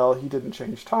that, well, he didn't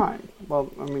change time.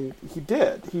 Well, I mean, he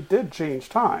did. He did change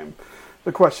time.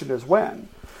 The question is when.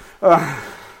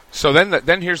 So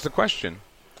then here's the question.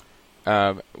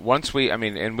 once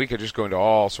and we could just go into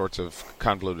all sorts of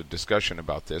convoluted discussion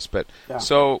about this, but Yeah.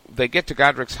 so they get to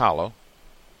Godric's Hollow,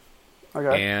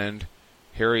 Okay. and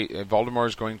Voldemort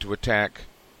is going to attack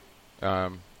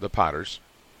the Potters,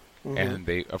 and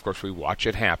of course, we watch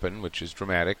it happen, which is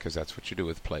dramatic because that's what you do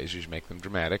with plays; you make them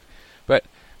dramatic. But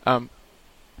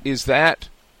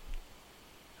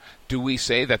do we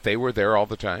say that they were there all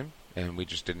the time and we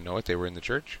just didn't know it? They were in the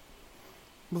church.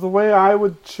 The way I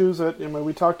would choose it,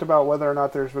 we talked about whether or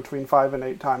not there's between 5 and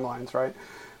 8 timelines, right?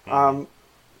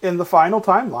 In the final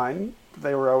timeline,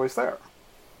 they were always there.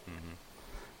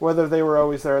 Whether they were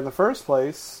always there in the first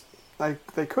place,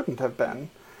 they couldn't have been.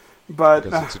 But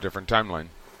Because it's a different timeline.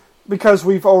 Because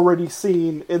we've already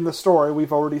seen, in the story,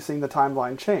 the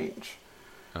timeline change,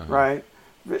 right?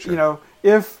 Sure.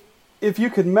 If you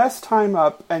can mess time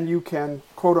up and you can,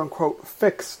 quote-unquote,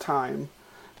 fix time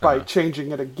by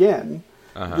changing it again...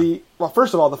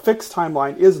 first of all, the fixed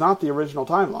timeline is not the original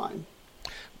timeline.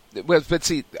 Well, but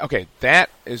see, okay, that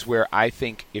is where I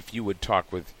think if you would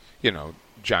talk with,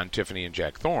 John Tiffany and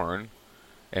Jack Thorne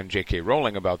and J.K.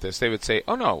 Rowling about this, they would say,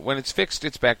 oh no, when it's fixed,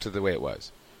 it's back to the way it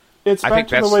was. It's back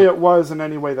to the way it was in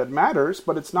any way that matters,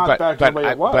 but it's not back to the way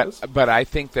it was. But I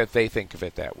think that they think of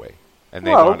it that way. And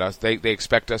they want us, they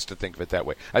expect us to think of it that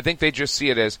way. I think they just see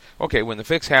it as, okay, when the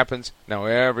fix happens, now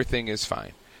everything is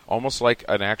fine. Almost like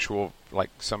an actual, like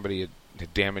somebody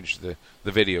had damaged the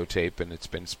videotape and it's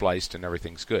been spliced and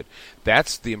everything's good.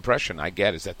 That's the impression I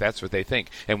get, is that that's what they think.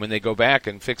 And when they go back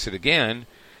and fix it again,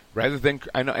 rather than,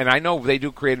 I know they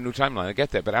do create a new timeline, I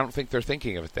get that, but I don't think they're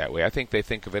thinking of it that way. I think they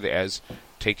think of it as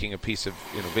taking a piece of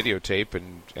videotape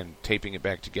and taping it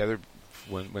back together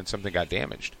when something got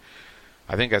damaged.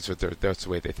 I think that's the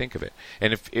way they think of it.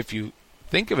 And if you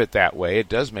think of it that way, it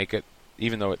does make it,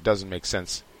 even though it doesn't make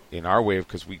sense in our way,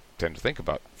 because we tend to think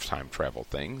about time travel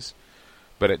things,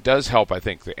 but it does help, I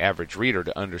think, the average reader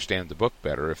to understand the book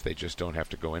better if they just don't have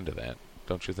to go into that.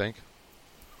 Don't you think?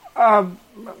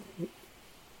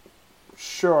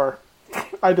 Sure.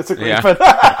 I disagree. Yeah. But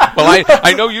Well,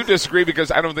 I know you disagree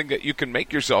because I don't think that you can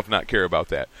make yourself not care about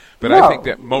that. But no, I think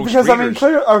that most readers...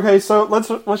 okay, so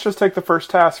let's just take the first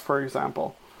task, for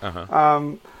example.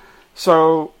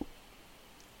 So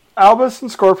Albus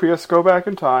and Scorpius go back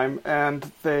in time,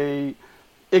 and they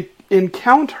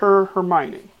encounter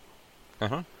Hermione.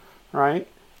 Right?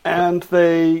 And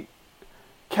they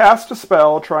cast a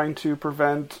spell trying to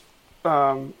prevent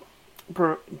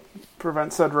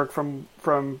Cedric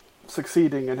from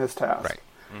succeeding in his task. Right.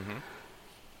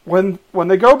 When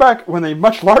they go back, when a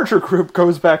much larger group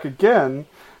goes back again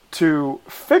to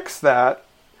fix that,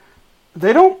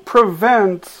 they don't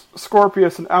prevent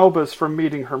Scorpius and Albus from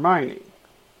meeting Hermione.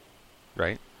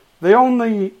 Right. They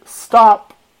only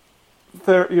stop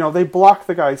they block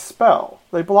the guy's spell.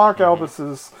 They block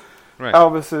Albus's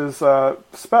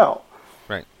spell.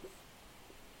 Right.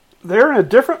 They're in a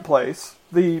different place.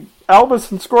 The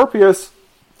Albus and Scorpius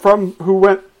who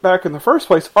went back in the first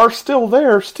place are still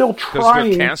there, still trying.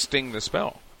 Because they're casting the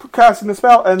spell.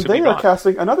 And they are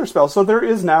casting another spell. So there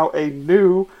is now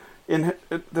there's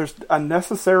a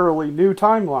necessarily new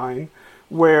timeline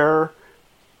where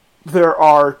there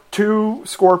are 2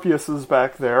 Scorpiuses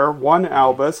back there, 1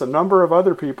 Albus, a number of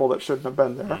other people that shouldn't have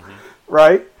been there,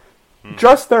 right?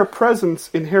 Just their presence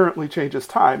inherently changes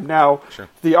time. Now,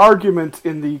 the argument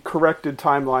in the corrected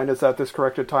timeline is that this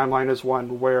corrected timeline is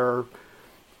one where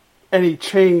any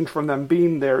change from them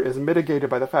being there is mitigated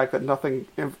by the fact that nothing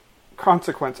of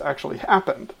consequence actually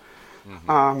happened.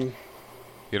 And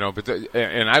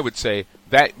I would say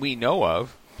that we know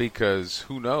of, because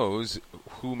who knows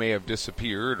who may have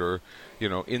disappeared, or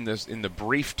in the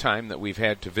brief time that we've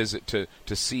had to visit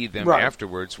to see them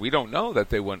afterwards, we don't know that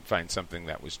they wouldn't find something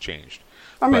that was changed.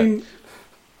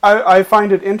 I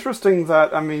find it interesting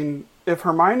that, if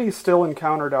Hermione still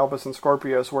encountered Albus and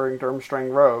Scorpius wearing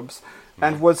Durmstrang robes,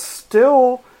 and was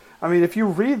still, if you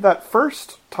read that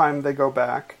first time they go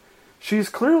back, she's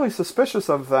clearly suspicious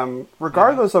of them,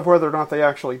 regardless of whether or not they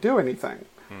actually do anything.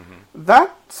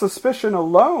 That suspicion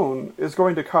alone is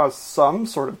going to cause some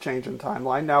sort of change in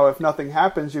timeline. Now, if nothing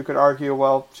happens, you could argue,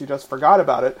 well, she just forgot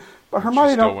about it. But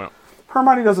Hermione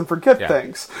doesn't forget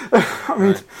things.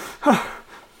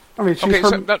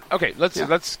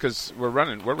 Let's because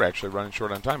we're actually running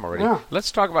short on time already. Yeah.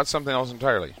 Let's talk about something else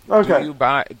entirely. Okay.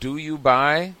 Do you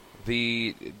buy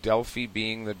the Delphi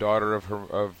being the daughter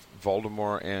of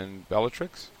Voldemort and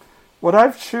Bellatrix? What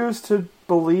I choose to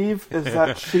believe is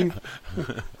that she...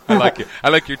 I like it. I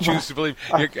like your choose to believe.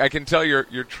 I can tell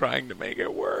you're trying to make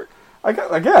it work.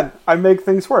 I make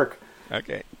things work.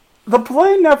 Okay. The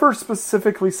play never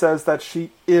specifically says that she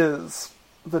is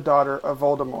the daughter of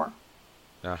Voldemort.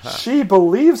 She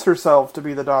believes herself to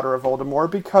be the daughter of Voldemort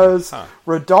because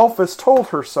Rodolphus told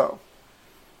her so.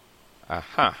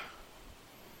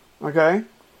 Okay?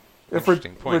 If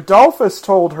Rodolphus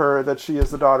told her that she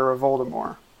is the daughter of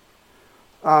Voldemort.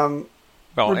 And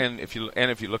if you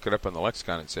look it up on the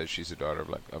lexicon, it says she's the daughter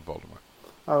of Voldemort.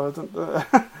 Oh, isn't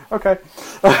okay.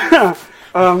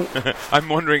 I'm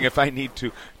wondering if I need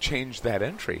to change that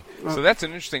entry. So that's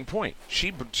an interesting point.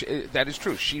 That is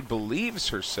true. She believes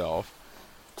herself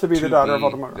to be the daughter of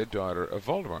Voldemort. The daughter of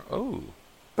Voldemort. Oh,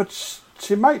 but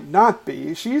she might not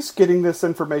be. She's getting this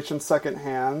information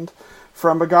secondhand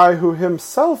from a guy who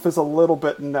himself is a little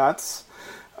bit nuts.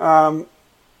 So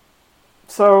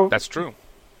that's true.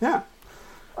 Yeah.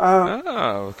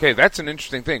 Okay. That's an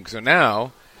interesting thing. So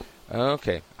now.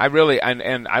 Okay, I really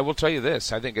and I will tell you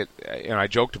this. I think it. I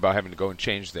joked about having to go and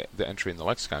change the entry in the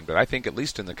lexicon, but I think at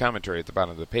least in the commentary at the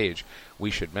bottom of the page,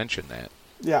 we should mention that.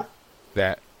 Yeah.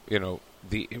 That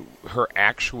her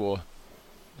actual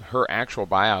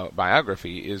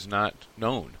biography is not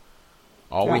known.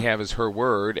 All we have is her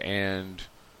word, and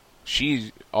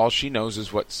all she knows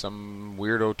is what some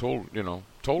weirdo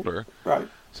told her. Right.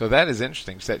 So that is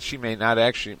interesting. That she might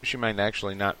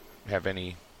actually not have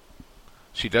any.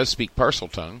 She does speak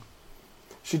Parseltongue.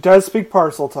 She does speak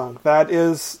Parseltongue. That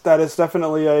is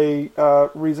definitely a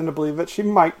reason to believe that she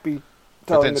might be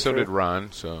telling the truth. But then so did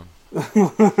Ron, so...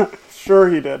 Sure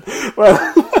he did.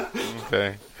 Well,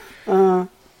 okay.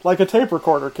 Like a tape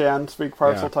recorder can speak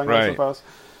Parseltongue, right. I suppose.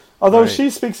 Although she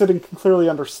speaks it and can clearly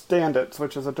understand it,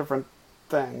 which is a different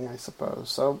thing, I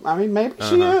suppose. So, I mean, maybe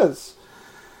she is.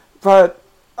 But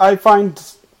I find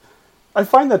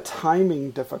the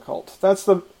timing difficult.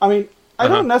 I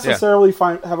don't necessarily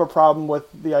have a problem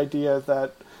with the idea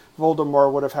that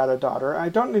Voldemort would have had a daughter. I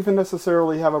don't even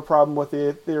necessarily have a problem with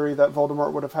the theory that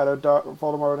Voldemort would have had a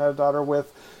daughter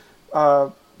with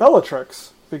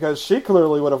Bellatrix, because she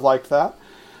clearly would have liked that.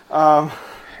 My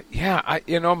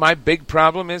big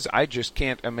problem is I just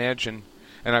can't imagine,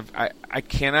 and I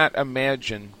cannot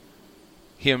imagine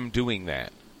him doing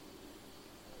that.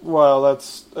 Well,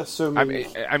 that's assuming.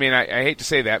 I hate to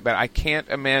say that, but I can't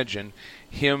imagine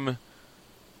him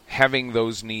having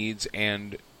those needs,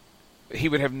 and he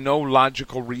would have no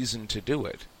logical reason to do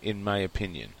it, in my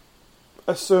opinion.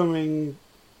 Assuming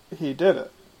he did it.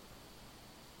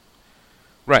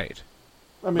 Right.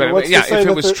 I mean, if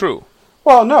it was true.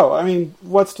 Well, no. I mean,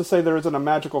 what's to say there isn't a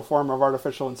magical form of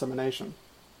artificial insemination?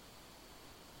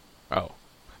 Oh.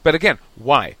 But again,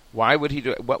 why? Why would he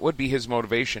do it? What would be his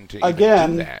motivation to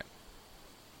even do that?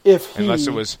 Unless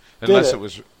it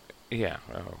was... Yeah.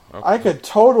 Oh, okay. I could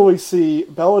totally see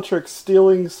Bellatrix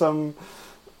stealing some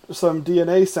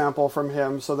DNA sample from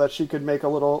him so that she could make a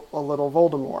little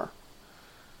Voldemort.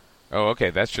 Oh, okay.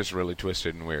 That's just really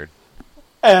twisted and weird.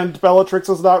 And Bellatrix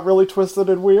is not really twisted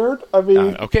and weird. I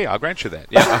mean, okay, I'll grant you that.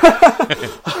 Yeah.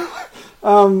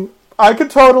 I could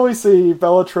totally see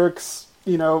Bellatrix.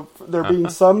 There being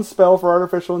some spell for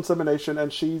artificial insemination,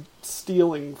 and she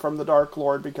stealing from the Dark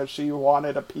Lord because she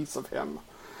wanted a piece of him.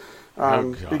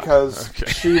 Because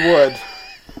she would.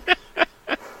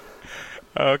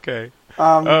 Okay.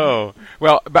 Then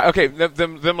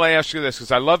let me ask you this,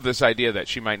 because I love this idea that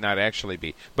she might not actually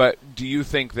be. But do you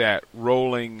think that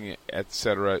Rowling,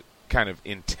 etc., kind of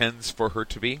intends for her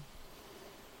to be?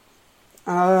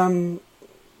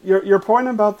 Your point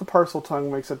about the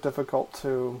Parseltongue makes it difficult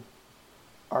to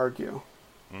argue.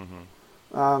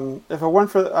 Mm-hmm. If it weren't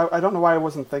for, I don't know why I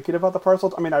wasn't thinking about the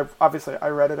Parseltongue. I mean, I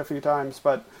read it a few times,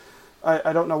 but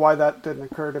I don't know why that didn't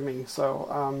occur to me.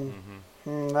 So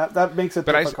that makes it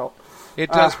difficult. It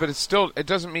does, but it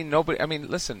doesn't mean nobody. I mean,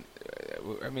 listen.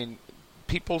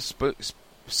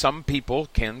 Some people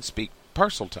can speak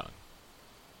Parseltongue.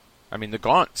 I mean, the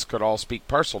Gaunts could all speak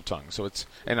Parseltongue. So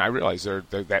and I realize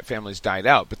that family's died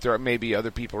out, but there may be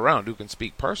other people around who can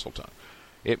speak Parseltongue.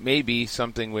 It may be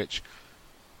something which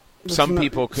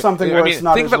people can. Something where it's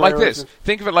not think as of it like rare this.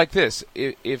 Think of it like this.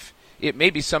 If it may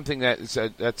be something that's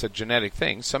a genetic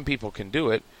thing. Some people can do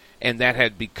it, and that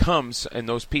had become, and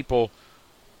those people,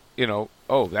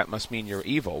 that must mean you're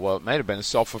evil. Well, it might have been a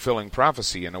self-fulfilling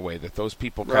prophecy in a way that those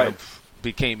people kind of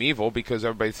became evil because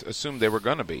everybody assumed they were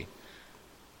going to be.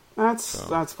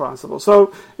 That's possible.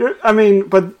 So,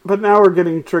 but now we're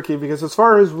getting tricky because as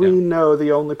far as we know,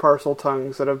 the only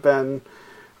Parseltongues that have been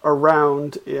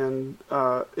around in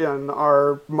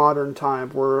our modern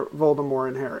time were Voldemort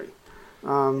and Harry.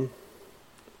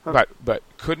 But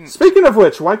couldn't. Speaking of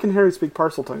which, why can Harry speak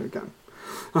Parseltongue again?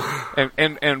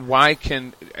 and why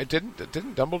can didn't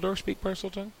Dumbledore speak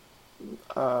Parseltongue?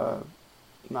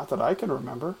 Not that I can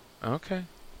remember. Okay,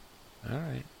 all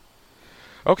right.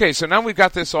 Okay, so now we've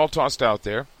got this all tossed out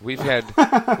there. We've had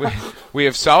we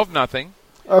have solved nothing.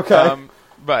 Okay.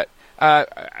 But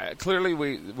clearly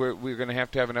we're going to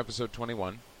have an episode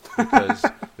 21 because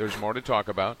there's more to talk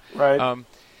about. Right.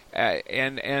 I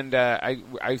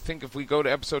think if we go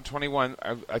to episode 21,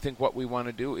 I think what we want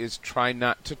to do is try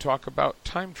not to talk about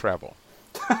time travel.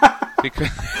 Because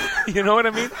you know what I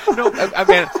mean? No, I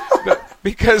mean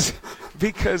because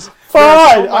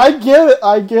fine, I get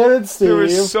it, Steve. There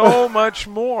is so much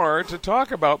more to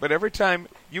talk about, but every time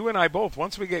you and I both,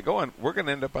 once we get going, we're going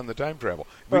to end up on the time travel.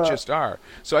 We just are.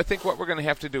 So I think what we're going to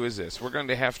have to do is this: we're going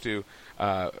to have to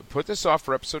put this off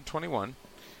for episode 21,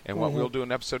 and what we'll do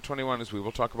in episode 21 is we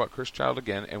will talk about Cursed Child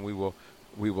again, and we will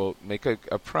make a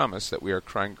promise that we are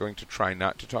going to try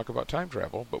not to talk about time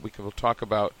travel, but will talk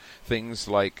about things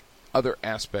like other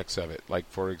aspects of it, like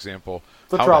for example,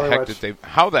 the the trolley witch.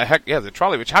 The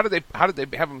trolley witch. How did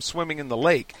they have them swimming in the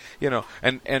lake? You know,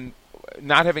 and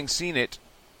not having seen it,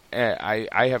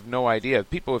 I have no idea.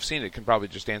 People who have seen it can probably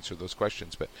just answer those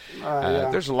questions, but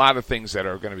there's a lot of things that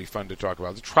are going to be fun to talk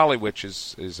about. The trolley witch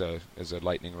is a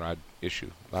lightning rod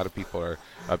issue. A lot of people are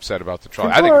upset about the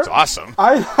trolley. I think it's awesome.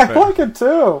 I like it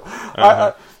too.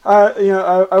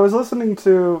 I was listening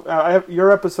to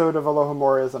your episode of Aloha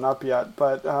Mori isn't up yet,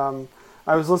 but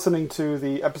I was listening to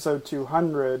the episode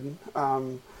 200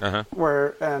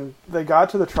 where they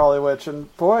got to the trolley witch,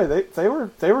 and boy, they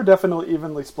were definitely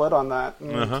evenly split on that.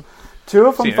 And two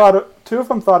of them thought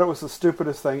it was the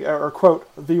stupidest thing, or quote,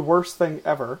 the worst thing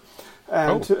ever.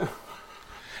 And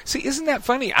see, isn't that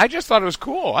funny? I just thought it was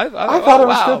cool. I thought it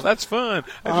was good. That's fun.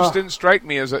 It just didn't strike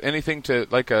me as anything to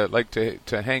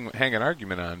to hang an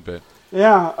argument on. But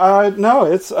no,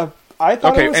 it's I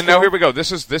thought. Okay, it was and cool. now here we go.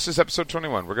 This is episode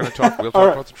 21. We're going to talk. We'll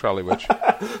talk about the trolley witch.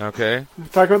 Okay.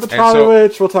 Talk about the trolley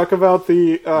witch. We'll talk about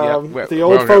the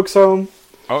old folks' home.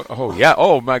 Oh yeah.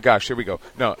 Oh my gosh. Here we go.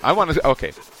 No, I want to.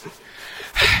 Okay.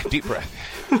 Deep breath.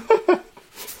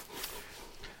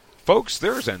 Folks,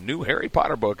 there's a new Harry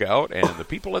Potter book out, and the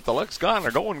people at the Lexicon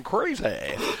are going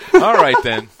crazy. All right,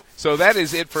 then. So that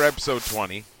is it for episode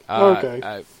 20.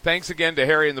 Okay. Thanks again to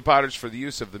Harry and the Potters for the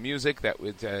use of the music that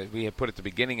we have put at the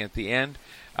beginning and at the end.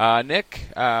 Nick,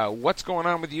 what's going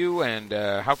on with you, and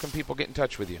how can people get in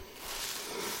touch with you?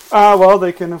 Well,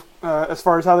 they can, as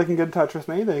far as how they can get in touch with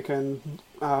me, they can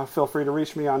feel free to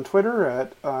reach me on Twitter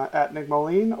at Nick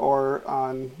Moline, or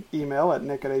on email at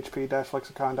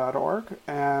nick@hp-lexicon.org.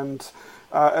 And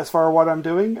as far as what I'm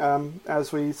doing,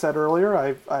 as we said earlier,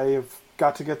 I've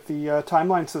got to get the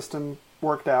timeline system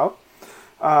worked out.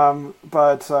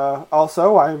 But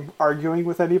also, I'm arguing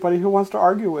with anybody who wants to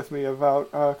argue with me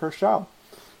about Cursed Child.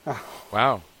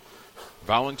 Wow.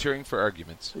 Volunteering for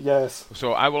arguments. Yes.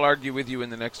 So I will argue with you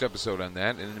in the next episode on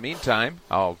that. And in the meantime,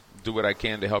 I'll do what I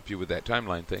can to help you with that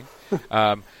timeline thing.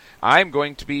 I'm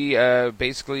going to be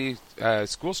basically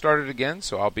school started again,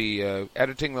 so I'll be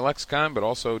editing the Lexicon, but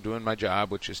also doing my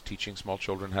job, which is teaching small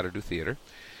children how to do theater.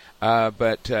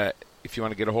 But if you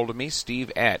want to get a hold of me,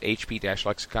 Steve at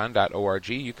hp-lexicon.org.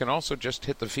 You can also just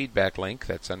hit the feedback link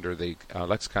that's under the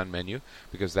Lexicon menu,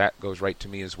 because that goes right to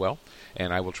me as well.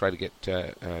 And I will try to get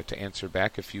to answer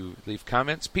back if you leave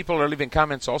comments. People are leaving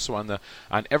comments also on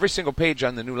every single page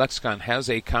on the new Lexicon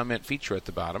has a comment feature at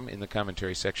the bottom in the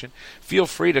commentary section. Feel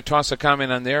free to toss a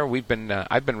comment on there.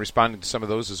 I've been responding to some of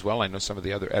those as well. I know some of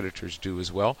the other editors do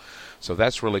as well. So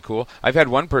that's really cool. I've had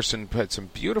one person put some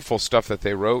beautiful stuff that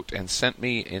they wrote and sent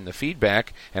me in the feedback,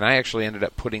 and I actually ended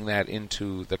up putting that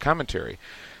into the commentary.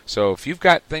 So if you've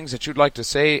got things that you'd like to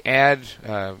say, add,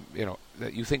 that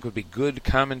you think would be good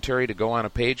commentary to go on a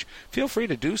page, feel free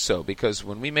to do so, because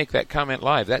when we make that comment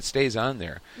live, that stays on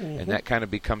there, and that kind of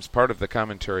becomes part of the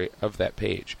commentary of that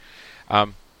page.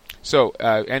 And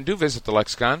do visit the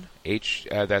Lexicon. That's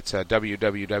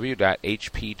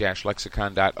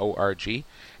www.hp-lexicon.org,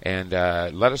 and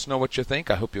let us know what you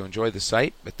think. I hope you enjoy the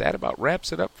site, but that about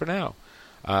wraps it up for now.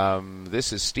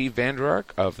 This is Steve Vander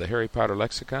Ark of the Harry Potter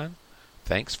Lexicon.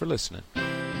 Thanks for listening.